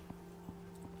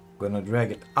 Gonna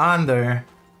drag it under.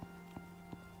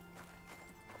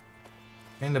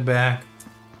 In the back.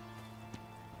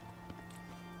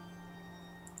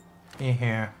 In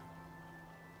here.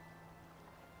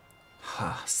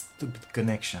 Ah, stupid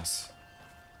connections.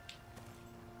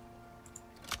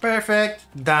 Perfect.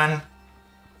 Done.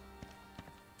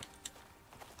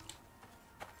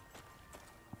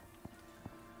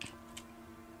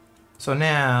 So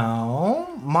now,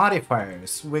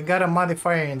 modifiers. We got a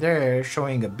modifier in there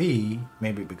showing a B.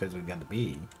 Maybe because we got the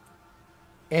B.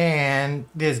 And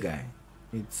this guy.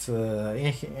 It's,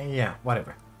 yeah,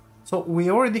 whatever. So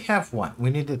we already have one. We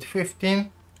needed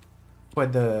 15 for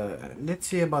the... Let's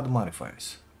see about the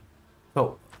modifiers.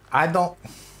 So, I don't...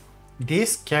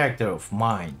 This character of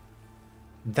mine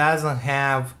doesn't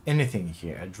have anything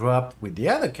here. I dropped with the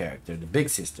other character, the big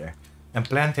sister, and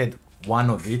planted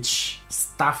one of each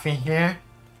stuff in here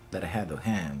that I had on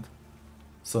hand.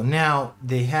 So now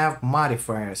they have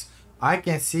modifiers. I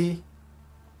can see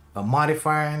a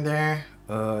modifier in there.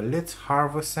 Let's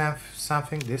harvest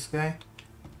something. This guy.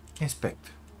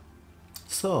 Inspect.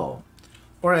 So,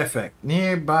 or effect,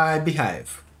 nearby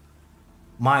beehive.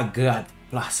 My god,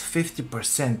 plus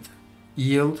 50%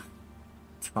 yield.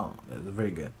 Oh, that's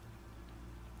very good.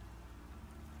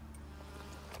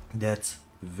 That's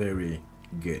very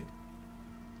good.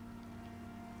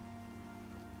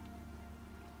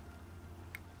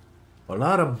 A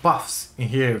lot of buffs in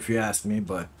here if you ask me,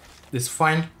 but it's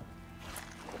fine.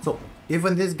 So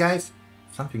even these guys,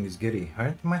 something is getting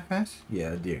hurt in my face.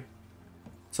 Yeah, dear.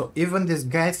 So even these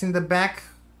guys in the back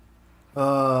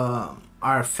are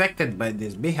affected by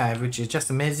this beehive, which is just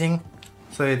amazing.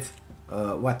 So it's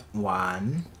what,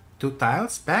 1, 2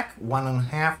 tiles back,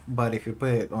 1.5, but if you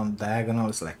put it on diagonal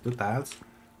it's like 2 tiles.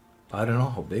 I don't know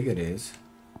how big it is,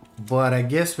 but I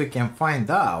guess we can find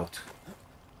out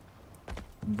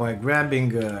by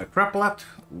grabbing a crop lot.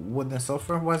 Wood and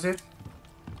sulfur was it?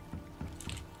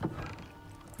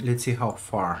 Let's see how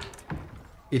far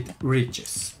it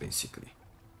reaches, basically.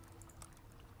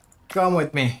 Come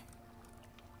with me.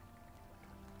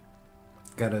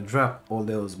 Gotta drop all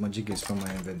those majigis from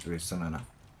my inventory soon enough.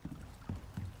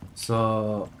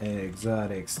 So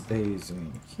exotic stays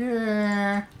in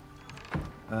here.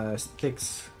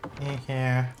 Sticks in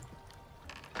here.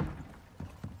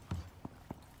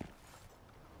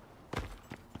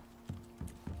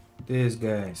 These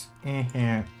guys in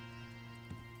here.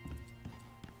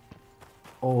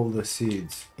 All the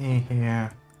seeds in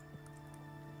here.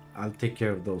 I'll take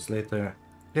care of those later.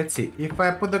 Let's see if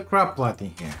I put the crop plot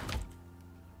in here.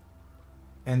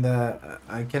 and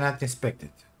I cannot inspect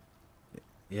it.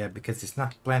 Yeah, because it's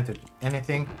not planted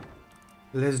anything.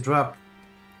 Let's drop,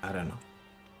 I don't know,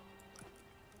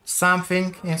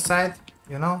 something inside,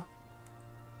 you know.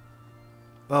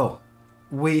 Oh,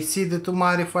 we see the two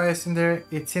modifiers in there.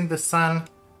 It's in the sun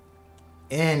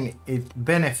and it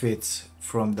benefits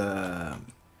from the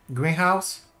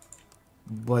greenhouse,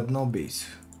 but no bees.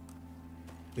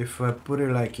 If I put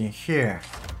it like in here,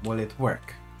 will it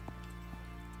work?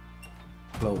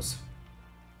 Close.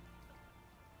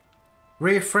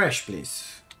 Refresh,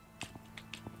 please.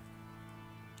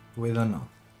 We don't know.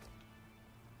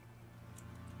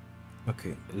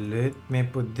 Okay, let me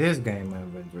put this guy in my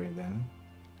inventory then.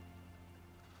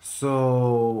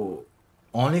 So,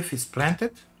 only if it's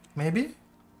planted, maybe?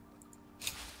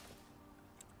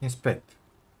 Inspect.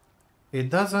 It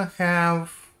doesn't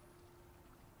have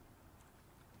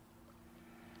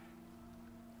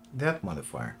that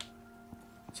modifier.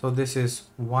 So this is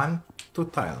 2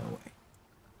 tile away.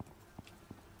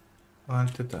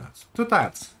 2 tiles. 2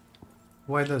 tiles.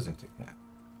 Why doesn't it have?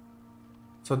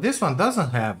 So this one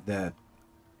doesn't have that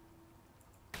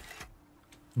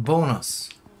bonus.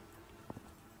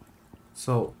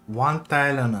 So 1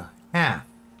 tile and a half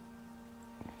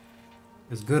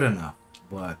is good enough,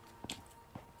 but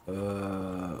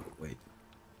wait.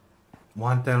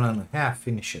 1 tile and a half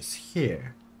finishes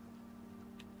here.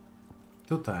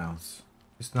 2 tiles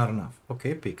is not enough.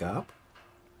 Okay, pick up.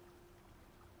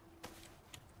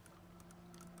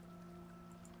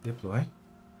 Deploy.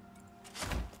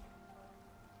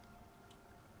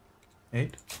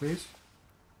 8, please.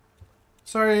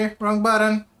 Sorry, wrong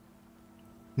button.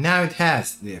 Now it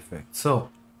has the effect. So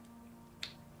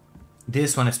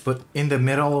this one is put in the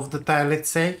middle of the tile, let's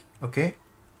say. Okay.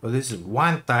 So this is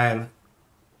 1 tile,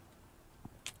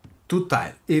 2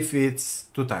 tile. If it's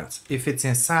 2 tiles. If it's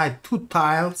inside 2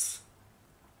 tiles,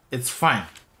 it's fine.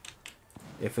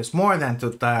 If it's more than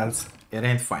 2 tiles, it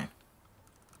ain't fine.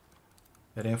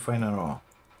 It ain't fine at all.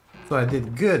 So I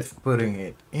did good putting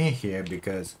it in here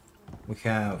because we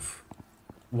have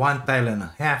 1 tile and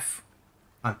a half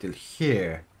until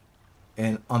here,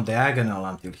 and on diagonal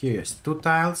until here is 2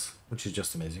 tiles, which is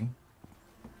just amazing.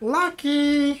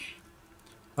 Lucky.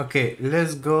 Okay,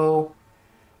 let's go.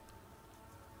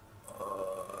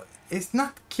 It's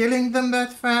not killing them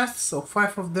that fast, so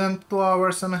 5 of them, 2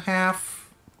 hours and a half.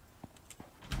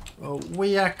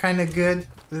 We are kind of good.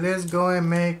 Let's go and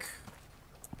make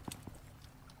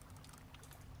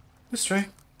this tray.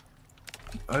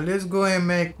 Let's go and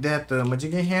make that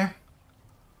magic in here.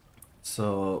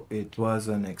 So it was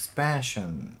an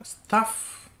expansion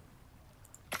stuff.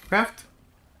 Craft.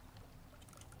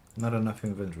 Not enough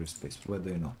inventory space. What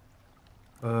do you know?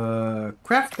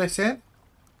 Craft, I said.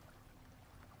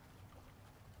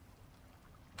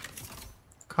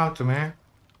 Come to me.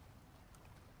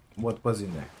 What was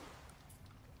in there?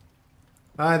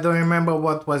 I don't remember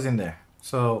what was in there.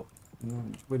 So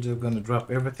we're just gonna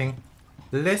drop everything.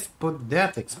 Let's put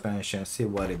that expansion, see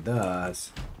what it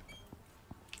does.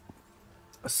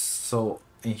 So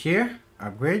in here,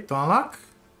 upgrade to unlock.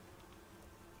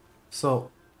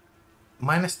 So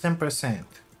minus 10%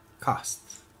 cost.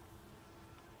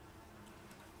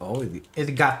 Oh,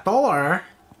 it got taller.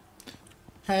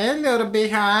 Hey, little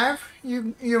beehive,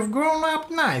 you've grown up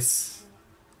nice.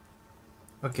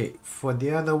 Okay, for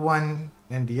the other one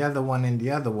and the other one and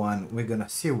the other one, we're gonna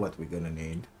see what we're gonna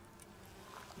need.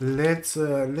 Let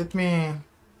me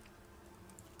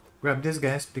grab these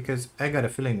guys because I got a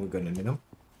feeling we're gonna need them.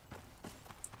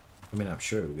 I mean, I'm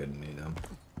sure we're gonna need them.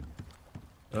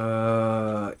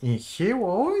 In here we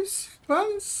always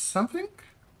find something.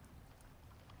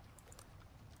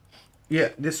 Yeah,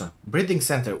 this one. Breeding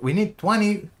center. We need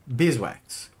 20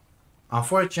 beeswax.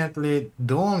 Unfortunately,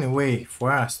 the only way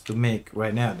for us to make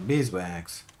right now the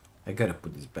beeswax, I gotta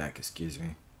put this back, excuse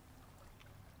me.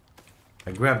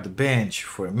 I grabbed the bench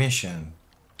for a mission.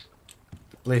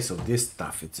 The place of this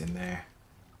stuff, it's in there.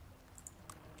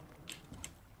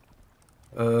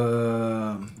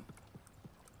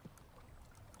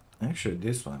 Actually,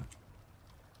 this one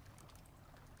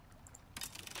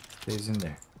stays in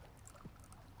there.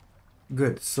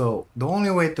 Good. So the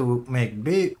only way to make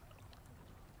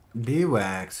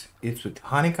beeswax is with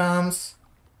honeycombs.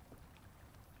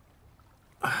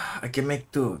 I can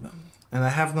make 2 of them, and I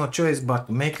have no choice but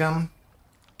to make them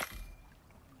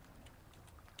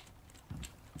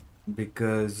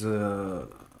because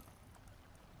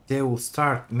they will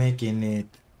start making it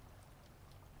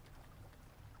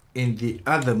in the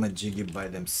other majiggy by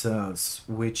themselves,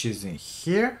 which is in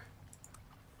here.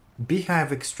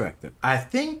 Beehive extractor. I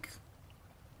think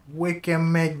we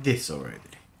can make this already.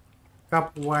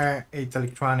 Copper wire, 8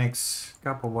 electronics.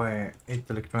 Copper wire, 8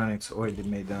 electronics. Already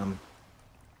made them.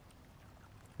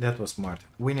 That was smart.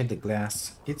 We need the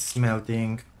glass. It's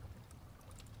smelting.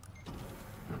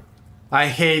 I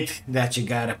hate that you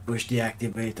gotta push the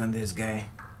activate on this guy.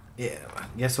 Yeah,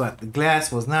 guess what? The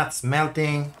glass was not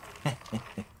smelting.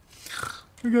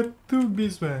 We got 2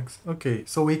 beeswax. Okay,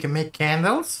 so we can make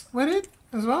candles with it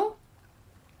as well?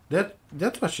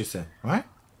 That's what she said, right?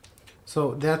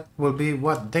 So that will be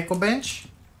what? Deco bench?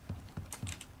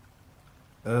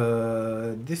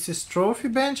 This is trophy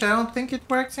bench. I don't think it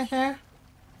works in here.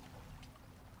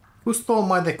 Who stole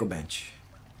my deco bench?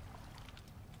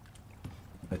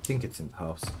 I think it's in the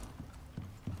house.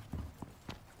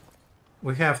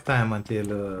 We have time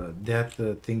until that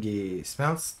thingy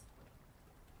smells.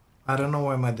 I don't know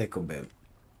where my deco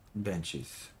bench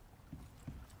is.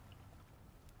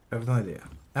 I have no idea.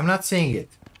 I'm not seeing it.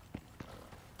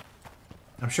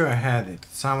 I'm sure I had it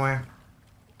somewhere.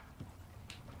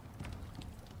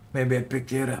 Maybe I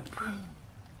picked it up.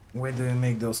 Where do we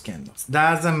make those candles?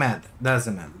 Doesn't matter.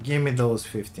 Doesn't matter. Give me those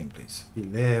 15, please.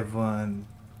 11,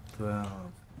 12.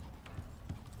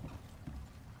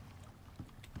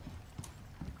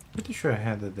 Pretty sure I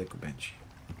had the deco bench.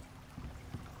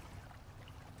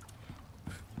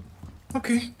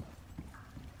 Okay.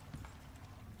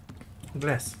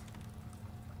 Glass.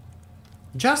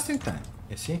 Just in time,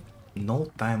 you see?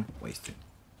 No time wasted.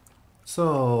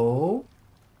 So,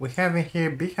 we have in here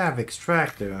beehive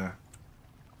extractor.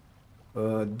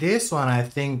 This one, I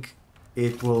think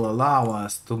it will allow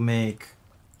us to make...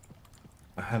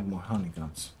 I had more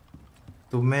honeycombs.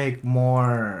 To make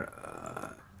more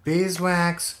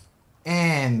beeswax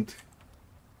and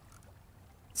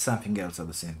something else at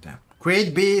the same time.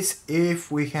 Create bees if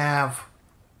we have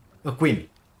a queen,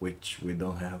 which we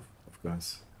don't have, of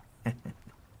course.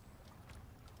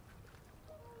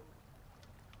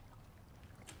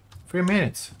 3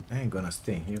 minutes. I ain't gonna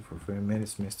stay here for 3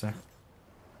 minutes, mister.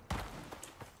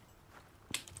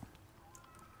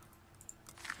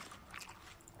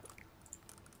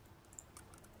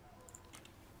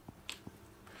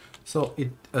 So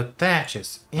it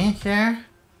attaches in here.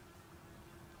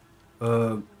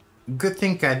 Good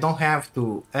thing I don't have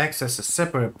to access a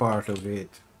separate part of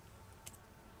it.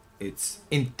 It's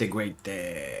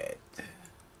integrated.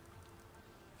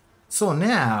 So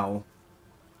now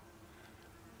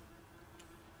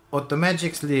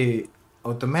automatically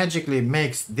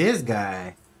makes this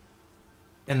guy,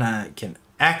 and I can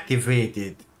activate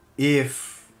it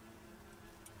if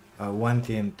I want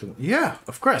him to. Yeah,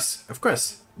 of course,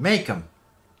 make him.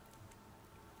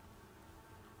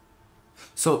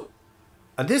 So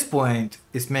at this point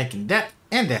it's making that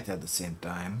and that at the same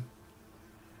time.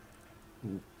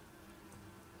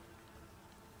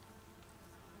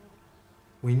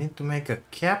 We need to make a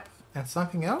cap and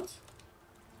something else.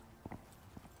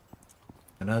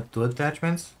 Another 2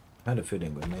 attachments. I had a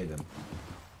feeling we made them.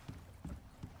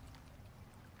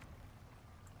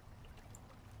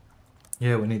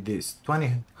 Yeah, we need this.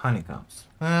 20 honeycombs.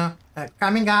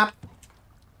 Coming up.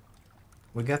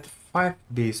 We got 5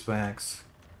 beeswax.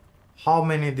 How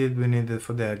many did we need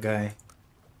for that guy?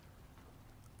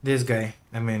 This guy,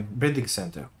 I mean, breeding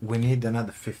center. We need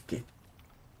another 50.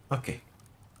 Okay.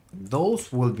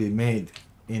 Those will be made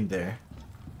in there.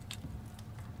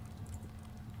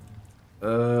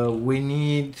 We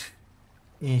need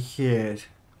in here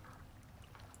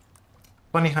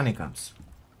 20 honeycombs.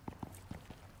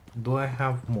 Do I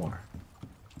have more?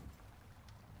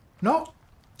 No,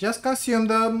 just consume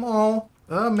them all.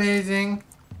 Amazing.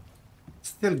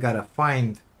 Still gotta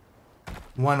find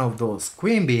one of those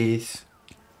queen bees.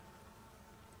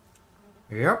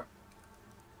 Yep.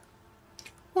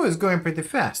 Oh, it's going pretty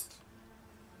fast.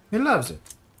 He loves it.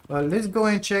 Well, let's go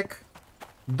and check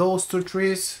those 2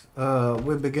 trees.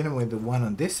 We're beginning with the one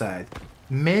on this side.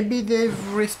 Maybe they've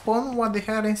respawned what they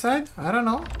had inside. I don't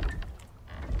know.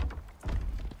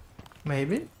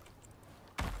 Maybe.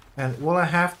 And will I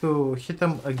have to hit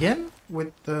them again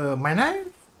with my knife?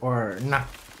 Or not?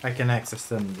 I can access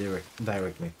them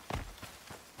directly.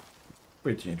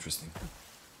 Pretty interesting.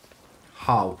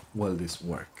 How will this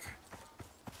work?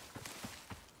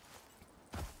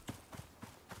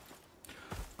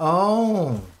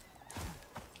 Oh,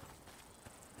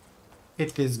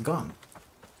 it is gone.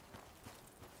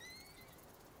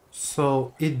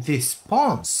 So it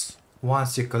despawns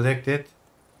once you collect it.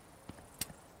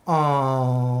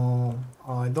 Oh,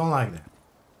 I don't like that.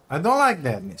 I don't like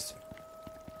that, mister.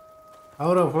 I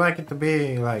would have liked it to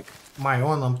be like my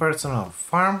own personal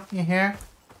farm in here.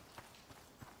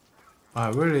 I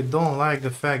really don't like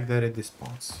the fact that it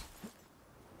despawns.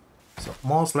 So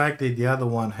most likely the other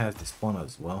one has despawned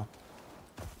as well.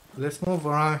 let's move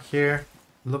around here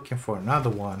looking for another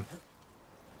one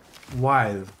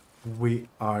while we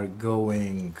are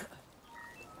going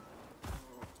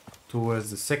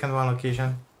towards the second one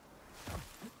location.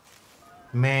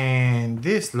 Man,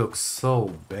 this looks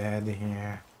so bad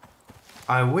here.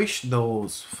 I wish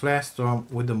those flash storm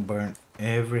wouldn't burn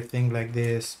everything like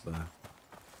this, but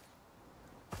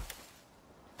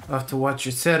after what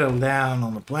you settle down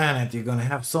on the planet, you're gonna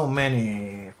have so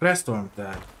many flash storms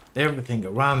that everything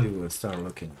around you will start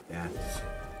looking at.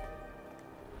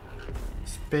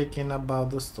 Speaking about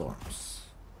the storms,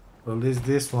 at least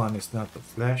this one is not a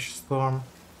flash storm.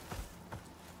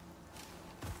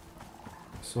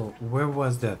 So where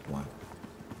was that one?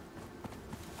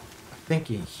 I think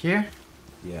in here?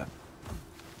 Yeah.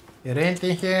 It ain't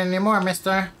in here anymore,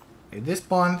 mister. It is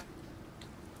pond.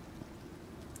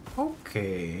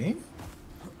 Okay.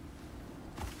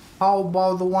 How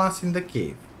about the ones in the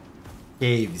cave?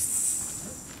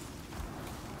 Caves.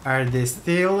 Are they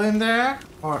still in there?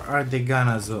 Or are they gone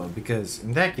as well? Because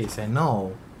in that case I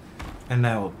know. And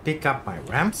I will pick up my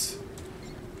ramps.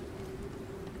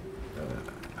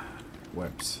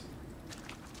 Webs.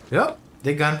 Yep,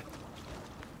 they gone.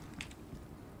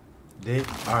 They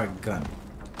are gone.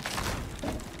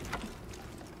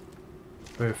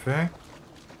 Perfect.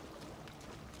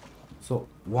 So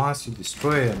once you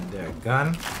destroy them, they're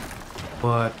gone.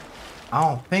 But I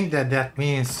don't think that that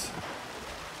means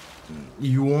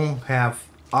you won't have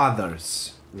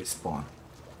others respawn.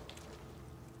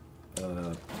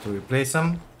 To replace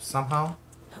them somehow?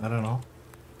 I don't know.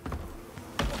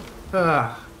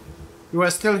 You are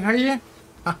still here?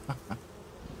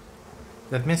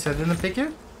 That means I didn't pick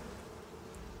you?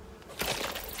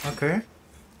 Okay.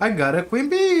 I got a queen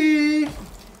bee!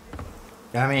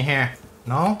 Come in here.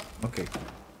 No? Okay.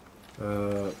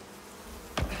 I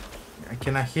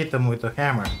cannot hit them with a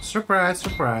hammer. Surprise,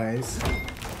 surprise.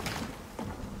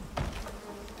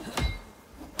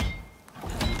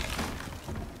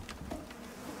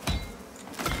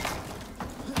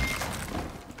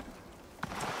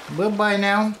 Bye-bye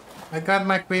now. I got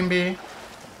my queen bee.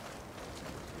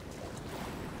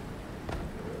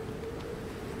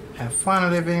 Have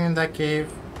fun living in that cave.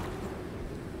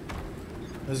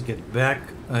 Let's get back.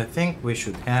 I think we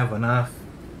should have enough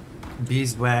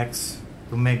beeswax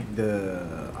to make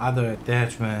the other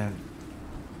attachment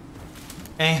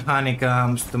and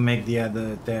honeycombs to make the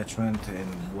other attachment and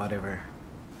whatever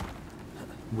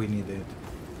we needed.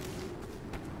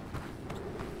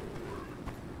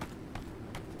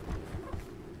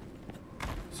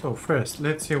 So first,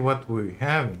 let's see what we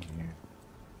have in here.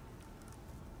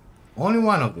 Only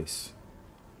one of these.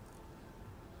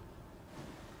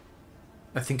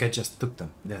 I think I just took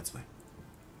them, that's why.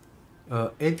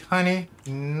 8 honey,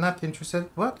 not interested.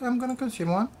 What? I'm gonna consume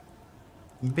one.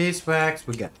 Beeswax,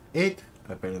 we got 8.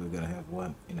 Apparently we're gonna have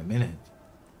one in a minute.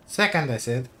 Second, I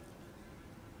said.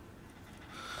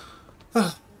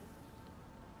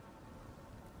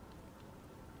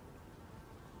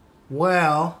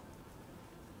 Well,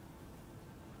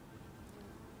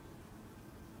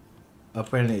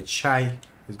 apparently it's shy.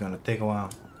 It's gonna take a while.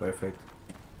 Perfect.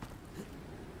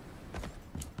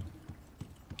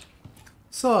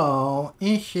 So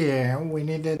in here we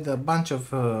needed a bunch of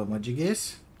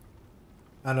majigis.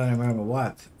 I don't remember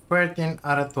what. 13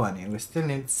 out of 20. We still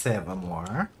need 7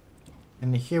 more.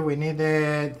 And here we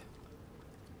needed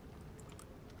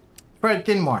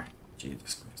 13 more.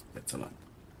 Jesus Christ, that's a lot.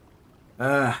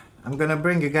 I'm gonna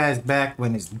bring you guys back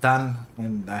when it's done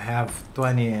and I have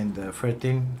 20 and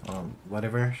 13 or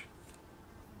whatever.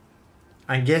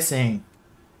 I'm guessing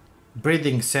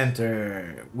breeding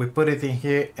center, we put it in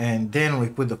here and then we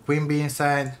put the queen bee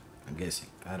inside. I'm guessing,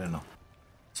 I don't know.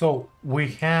 So we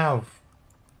have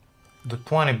the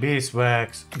 20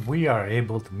 beeswax. We are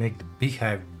able to make the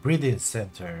beehive breeding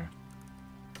center.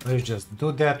 Let's just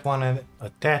do that one and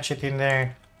attach it in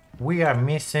there. We are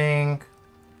missing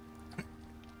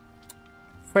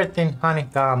 13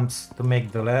 honeycombs to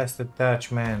make the last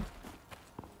attachment.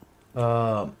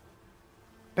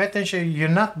 Potentially you're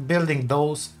not building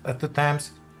those at 2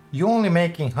 times. You're only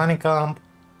making honeycomb.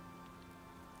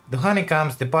 The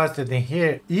honeycombs deposited in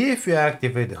here, if you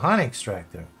activate the honey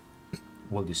extractor,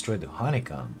 will destroy the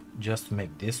honeycomb just to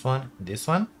make this one.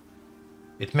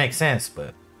 It makes sense,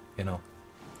 but you know.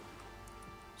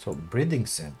 So breeding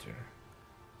center.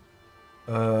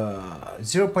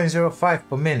 0.05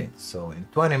 per minute. So in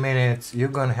 20 minutes you're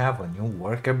gonna have a new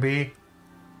worker bee.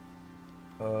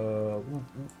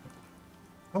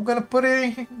 I'm gonna put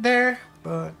it in there,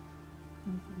 but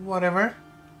whatever.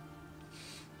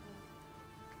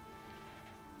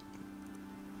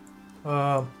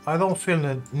 I don't feel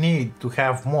the need to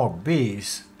have more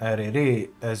bees as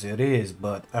it is,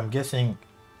 but I'm guessing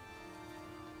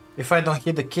if I don't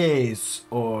hit the case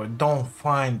or don't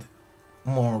find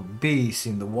more bees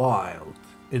in the wild,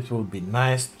 it will be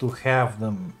nice to have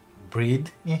them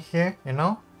breed in here, you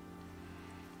know?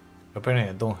 Apparently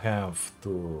I don't have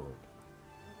to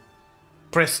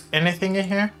press anything in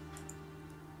here.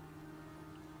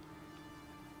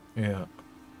 Yeah.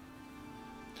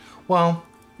 Well,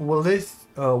 we'll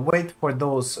wait for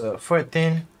those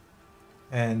 13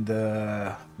 and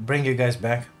bring you guys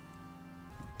back.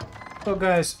 So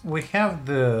guys, we have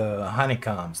the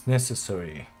honeycombs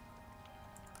necessary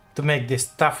to make this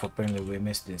stuff. Apparently we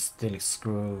missed this steel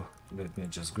screw. Let me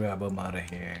just grab them out of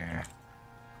here.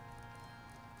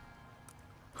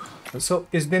 So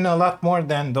it's been a lot more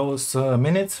than those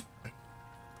minutes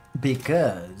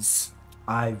because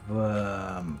I've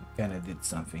kind of did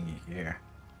something here.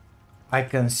 I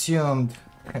consumed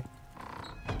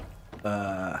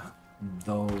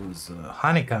those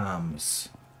honeycombs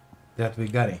that we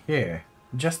got in here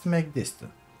just to make this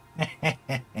too.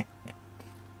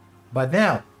 But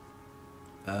now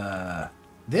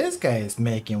this guy is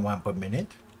making 1 per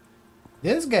minute.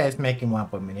 This guy is making 1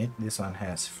 per minute. This one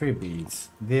has 3 beads.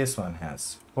 This one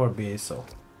has 4 beads, so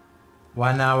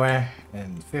 1 hour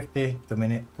and 50, 2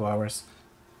 minutes, 2 hours.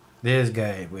 This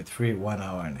guy with 3, 1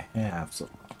 hour and a half. So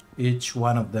each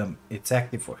one of them, it's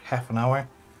active for half an hour.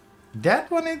 That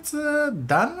one, it's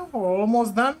done or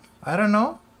almost done. I don't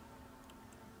know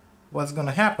what's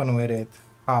gonna happen with it,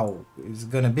 how it's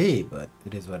gonna be, but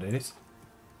it is what it is.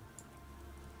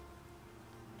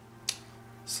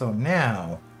 So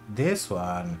now this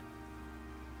one,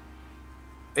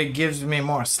 it gives me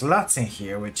more slots in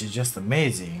here, which is just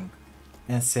amazing,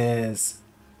 and says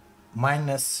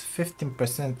minus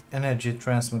 15% energy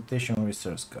transmutation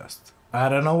resource cost. I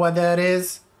don't know what that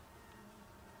is,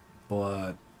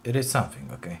 but it is something.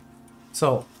 Okay,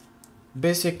 so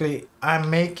basically I'm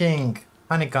making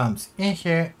honeycombs in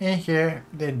here.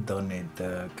 They don't need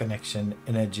the connection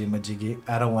energy majiggy.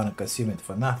 I don't want to consume it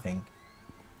for nothing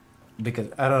because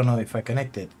I don't know if I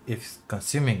connect it, if it's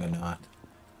consuming or not.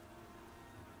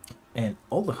 And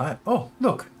all the honey, oh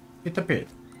look, it appeared.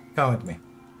 Come with me.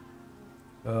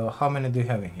 How many do you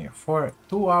have in here? 4,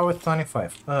 2 hours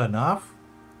 25. Enough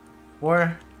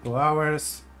for 2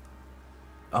 hours.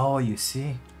 Oh, you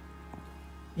see,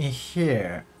 in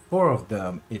here 4 of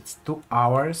them, it's 2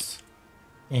 hours.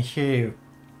 In here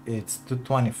it's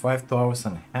 225, 2 hours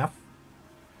and a half.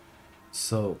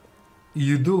 So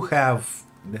you do have,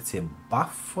 let's say, a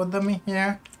buff for them in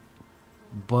here,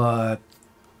 but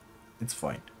it's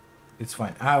fine. It's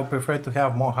fine. I would prefer to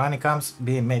have more honeycombs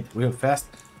being made real fast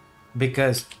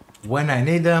because when I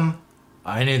need them,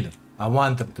 I need them. I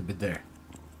want them to be there.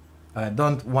 I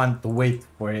don't want to wait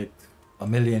for it a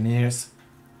million years.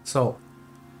 So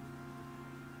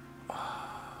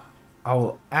I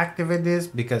will activate this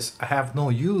because I have no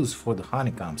use for the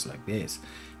honeycombs like this.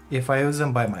 If I use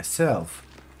them by myself,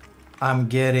 I'm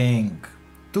getting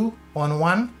 2 on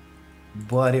 1,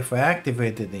 but if I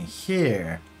activate it in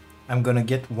here, I'm gonna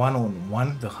get 1 on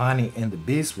 1, the honey and the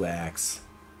beeswax.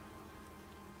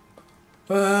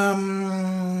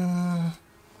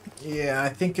 Yeah, I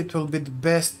think it will be the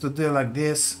best to do like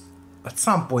this. At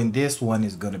some point this one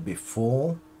is gonna be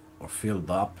full or filled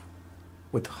up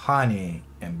with honey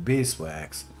and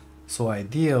beeswax, so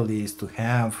ideally is to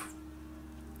have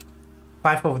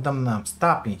 5 of them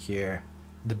non-stop in here.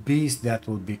 The bees that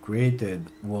will be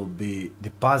created will be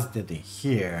deposited in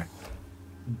here.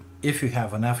 If you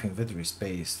have enough inventory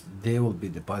space, they will be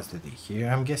deposited in here,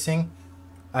 I'm guessing.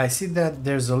 I see that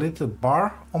there's a little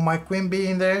bar on my queen bee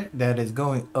in there that is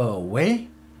going away.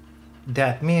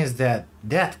 That means that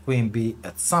that queen bee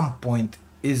at some point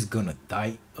is gonna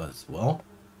die as well.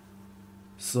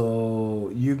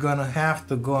 So you're gonna have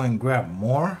to go and grab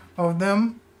more of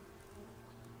them.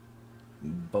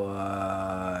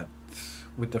 But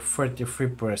with a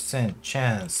 33%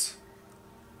 chance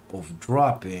of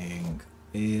dropping,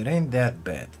 it ain't that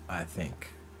bad, I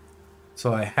think.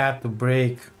 So I had to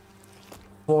break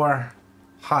 4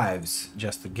 hives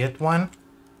just to get one.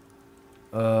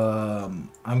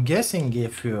 I'm guessing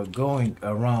if you're going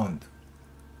around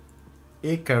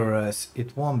Icarus,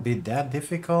 it won't be that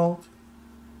difficult.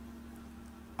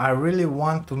 I really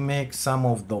want to make some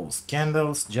of those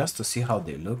candles just to see how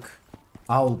they look.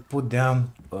 I'll put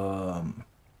down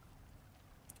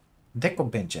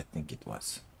deco bench, I think it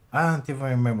was. I don't even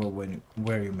remember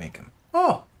where you make them.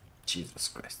 Oh, Jesus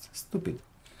Christ, stupid.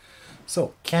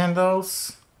 So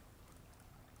candles,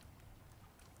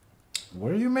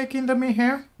 were you making them in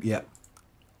here? Yeah.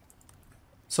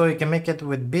 So you can make it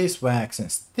with beeswax and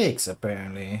sticks,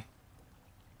 apparently.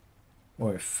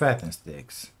 Or fat and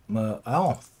sticks. I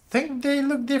don't think they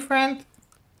look different.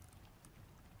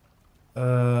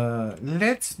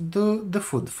 Let's do the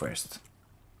food first.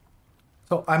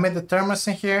 So I made the thermos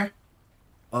in here.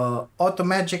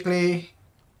 Automatically,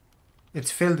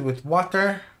 it's filled with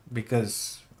water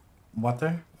because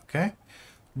water, okay?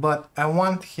 But I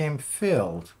want him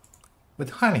filled with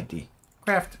honey tea.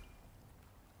 Craft.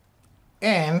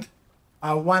 And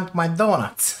I want my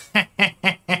donuts.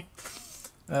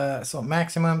 So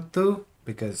maximum 2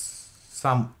 because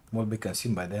some will be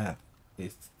consumed by that.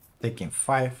 It's taking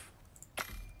 5.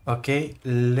 Okay,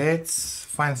 let's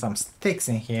find some sticks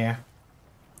in here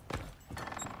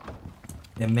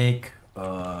and make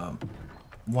 1,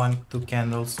 2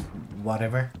 candles,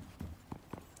 whatever.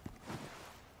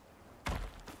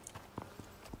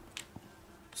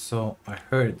 So I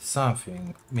heard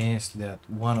something, means that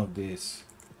one of these.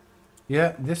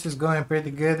 Yeah, this is going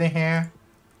pretty good in here.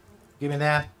 Give me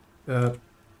that.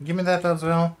 Give me that as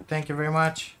well. Thank you very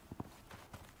much.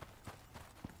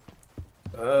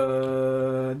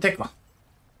 Deco.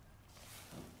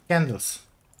 Candles.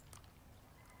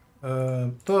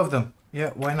 2 of them.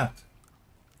 Yeah, why not?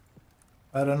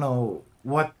 I don't know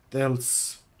what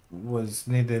else was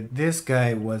needed. This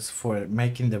guy was for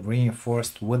making the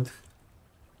reinforced wood.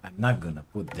 I'm not gonna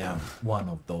put down one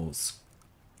of those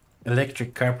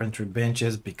electric carpentry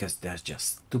benches because that's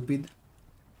just stupid.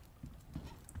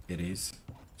 It is.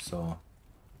 So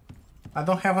I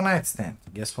don't have a nightstand.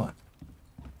 Guess what?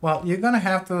 Well, you're gonna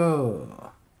have to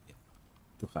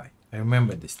hide. I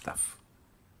remember this stuff.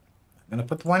 I'm gonna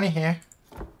put one in here.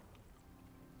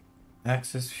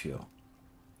 Excess fuel.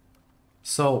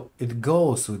 So it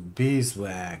goes with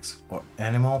beeswax or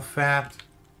animal fat.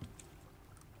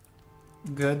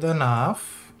 Good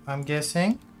enough, I'm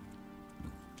guessing.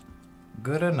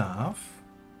 Good enough.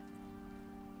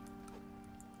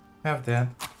 Have that.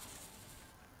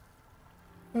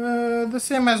 The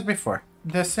same as before.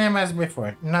 The same as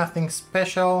before. Nothing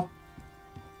special.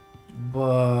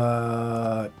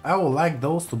 But I would like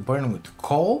those to burn with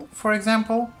coal, for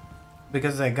example.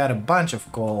 Because I got a bunch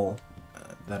of coal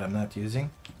that I'm not using.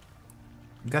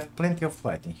 Got plenty of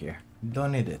light in here.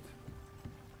 Don't need it.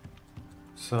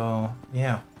 So,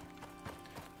 yeah.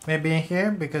 Maybe in here,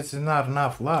 because there's not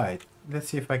enough light. Let's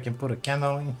see if I can put a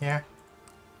candle in here.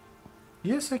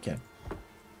 Yes, I can.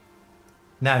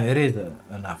 Now it is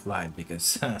enough light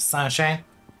because sunshine,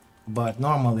 but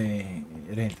normally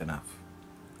it ain't enough.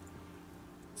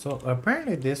 So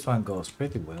apparently this one goes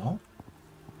pretty well.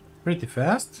 Pretty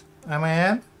fast, I may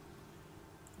add.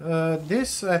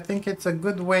 This, I think it's a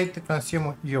good way to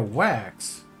consume your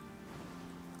wax.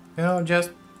 You know, just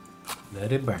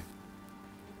let it burn.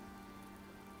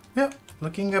 Yeah,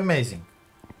 looking amazing.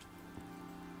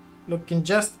 Looking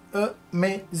just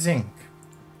amazing.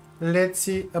 Let's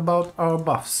see about our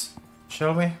buffs,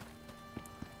 shall we?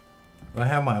 Do I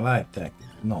have my light tech?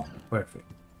 No, perfect.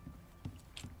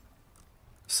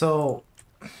 So,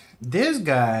 this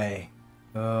guy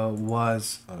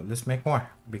was... let's make more,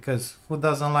 because who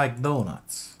doesn't like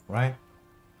donuts, right?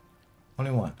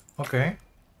 Only one. Okay.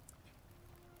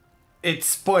 It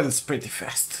spoils pretty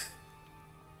fast.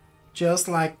 Just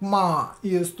like Ma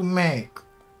used to make.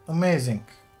 Amazing.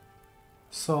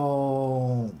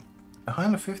 So...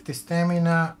 150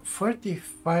 stamina,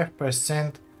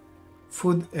 45%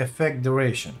 food effect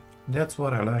duration. That's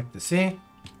what I like to see.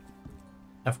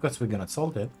 Of course, we're gonna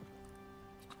salt it.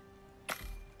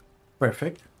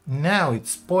 Perfect. Now it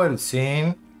spoils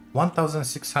in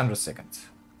 1600 seconds.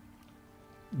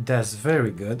 That's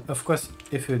very good. Of course,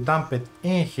 if you dump it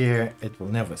in here, it will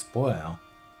never spoil.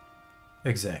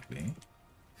 Exactly.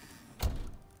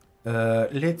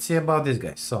 Let's see about this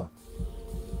guy. So,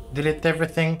 delete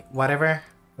everything, whatever.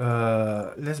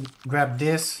 Let's grab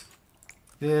this,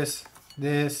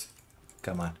 this,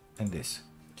 come on, and this.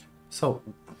 So,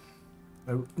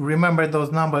 remember those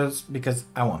numbers because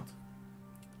I want.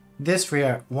 This three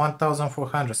are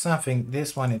 1400 something,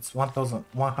 this one it's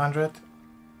 1100.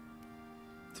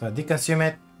 So I deconsume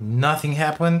it, nothing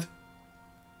happened.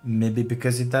 Maybe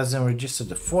because it doesn't register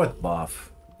the 4th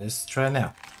buff. Let's try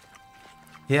now.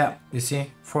 Yeah, you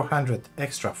see, 400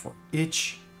 extra for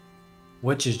each,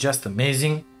 which is just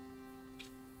amazing.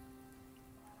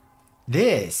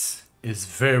 This is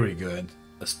very good,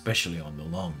 especially on the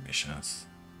long missions.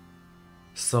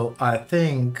 So I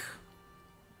think,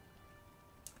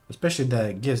 especially that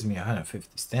it gives me 150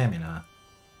 stamina.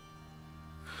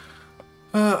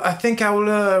 I think I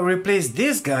will replace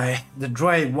this guy, the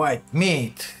dry white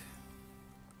meat,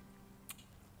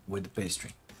 with the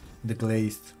pastry, the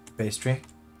glazed pastry.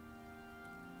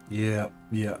 Yeah,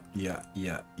 yeah, yeah,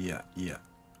 yeah, yeah, yeah.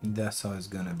 That's how it's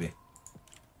gonna be.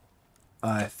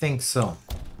 I think so.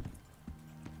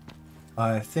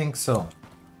 I think so.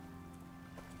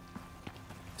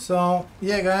 So,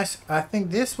 yeah, guys, I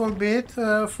think this will be it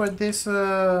for this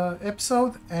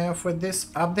episode and for this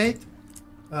update.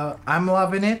 I'm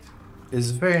loving it.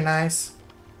 It's very nice.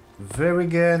 Very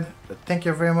good. Thank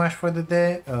you very much for the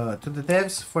day to the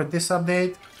devs for this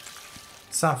update.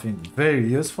 Something very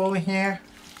useful in here.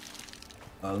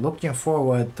 Looking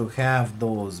forward to have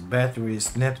those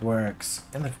batteries, networks,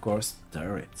 and of course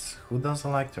turrets. Who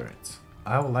doesn't like turrets?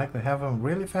 I would like to have them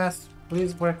really fast.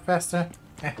 Please work faster.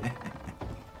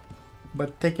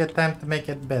 But take your time to make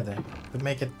it better, to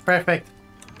make it perfect.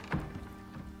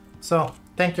 So,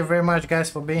 thank you very much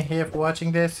guys for being here, for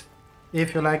watching this.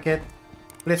 If you like it,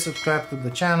 please subscribe to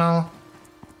the channel.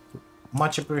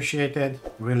 Much appreciated,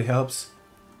 really helps.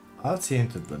 I'll see you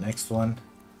into the next one.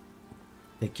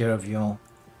 Take care of you all.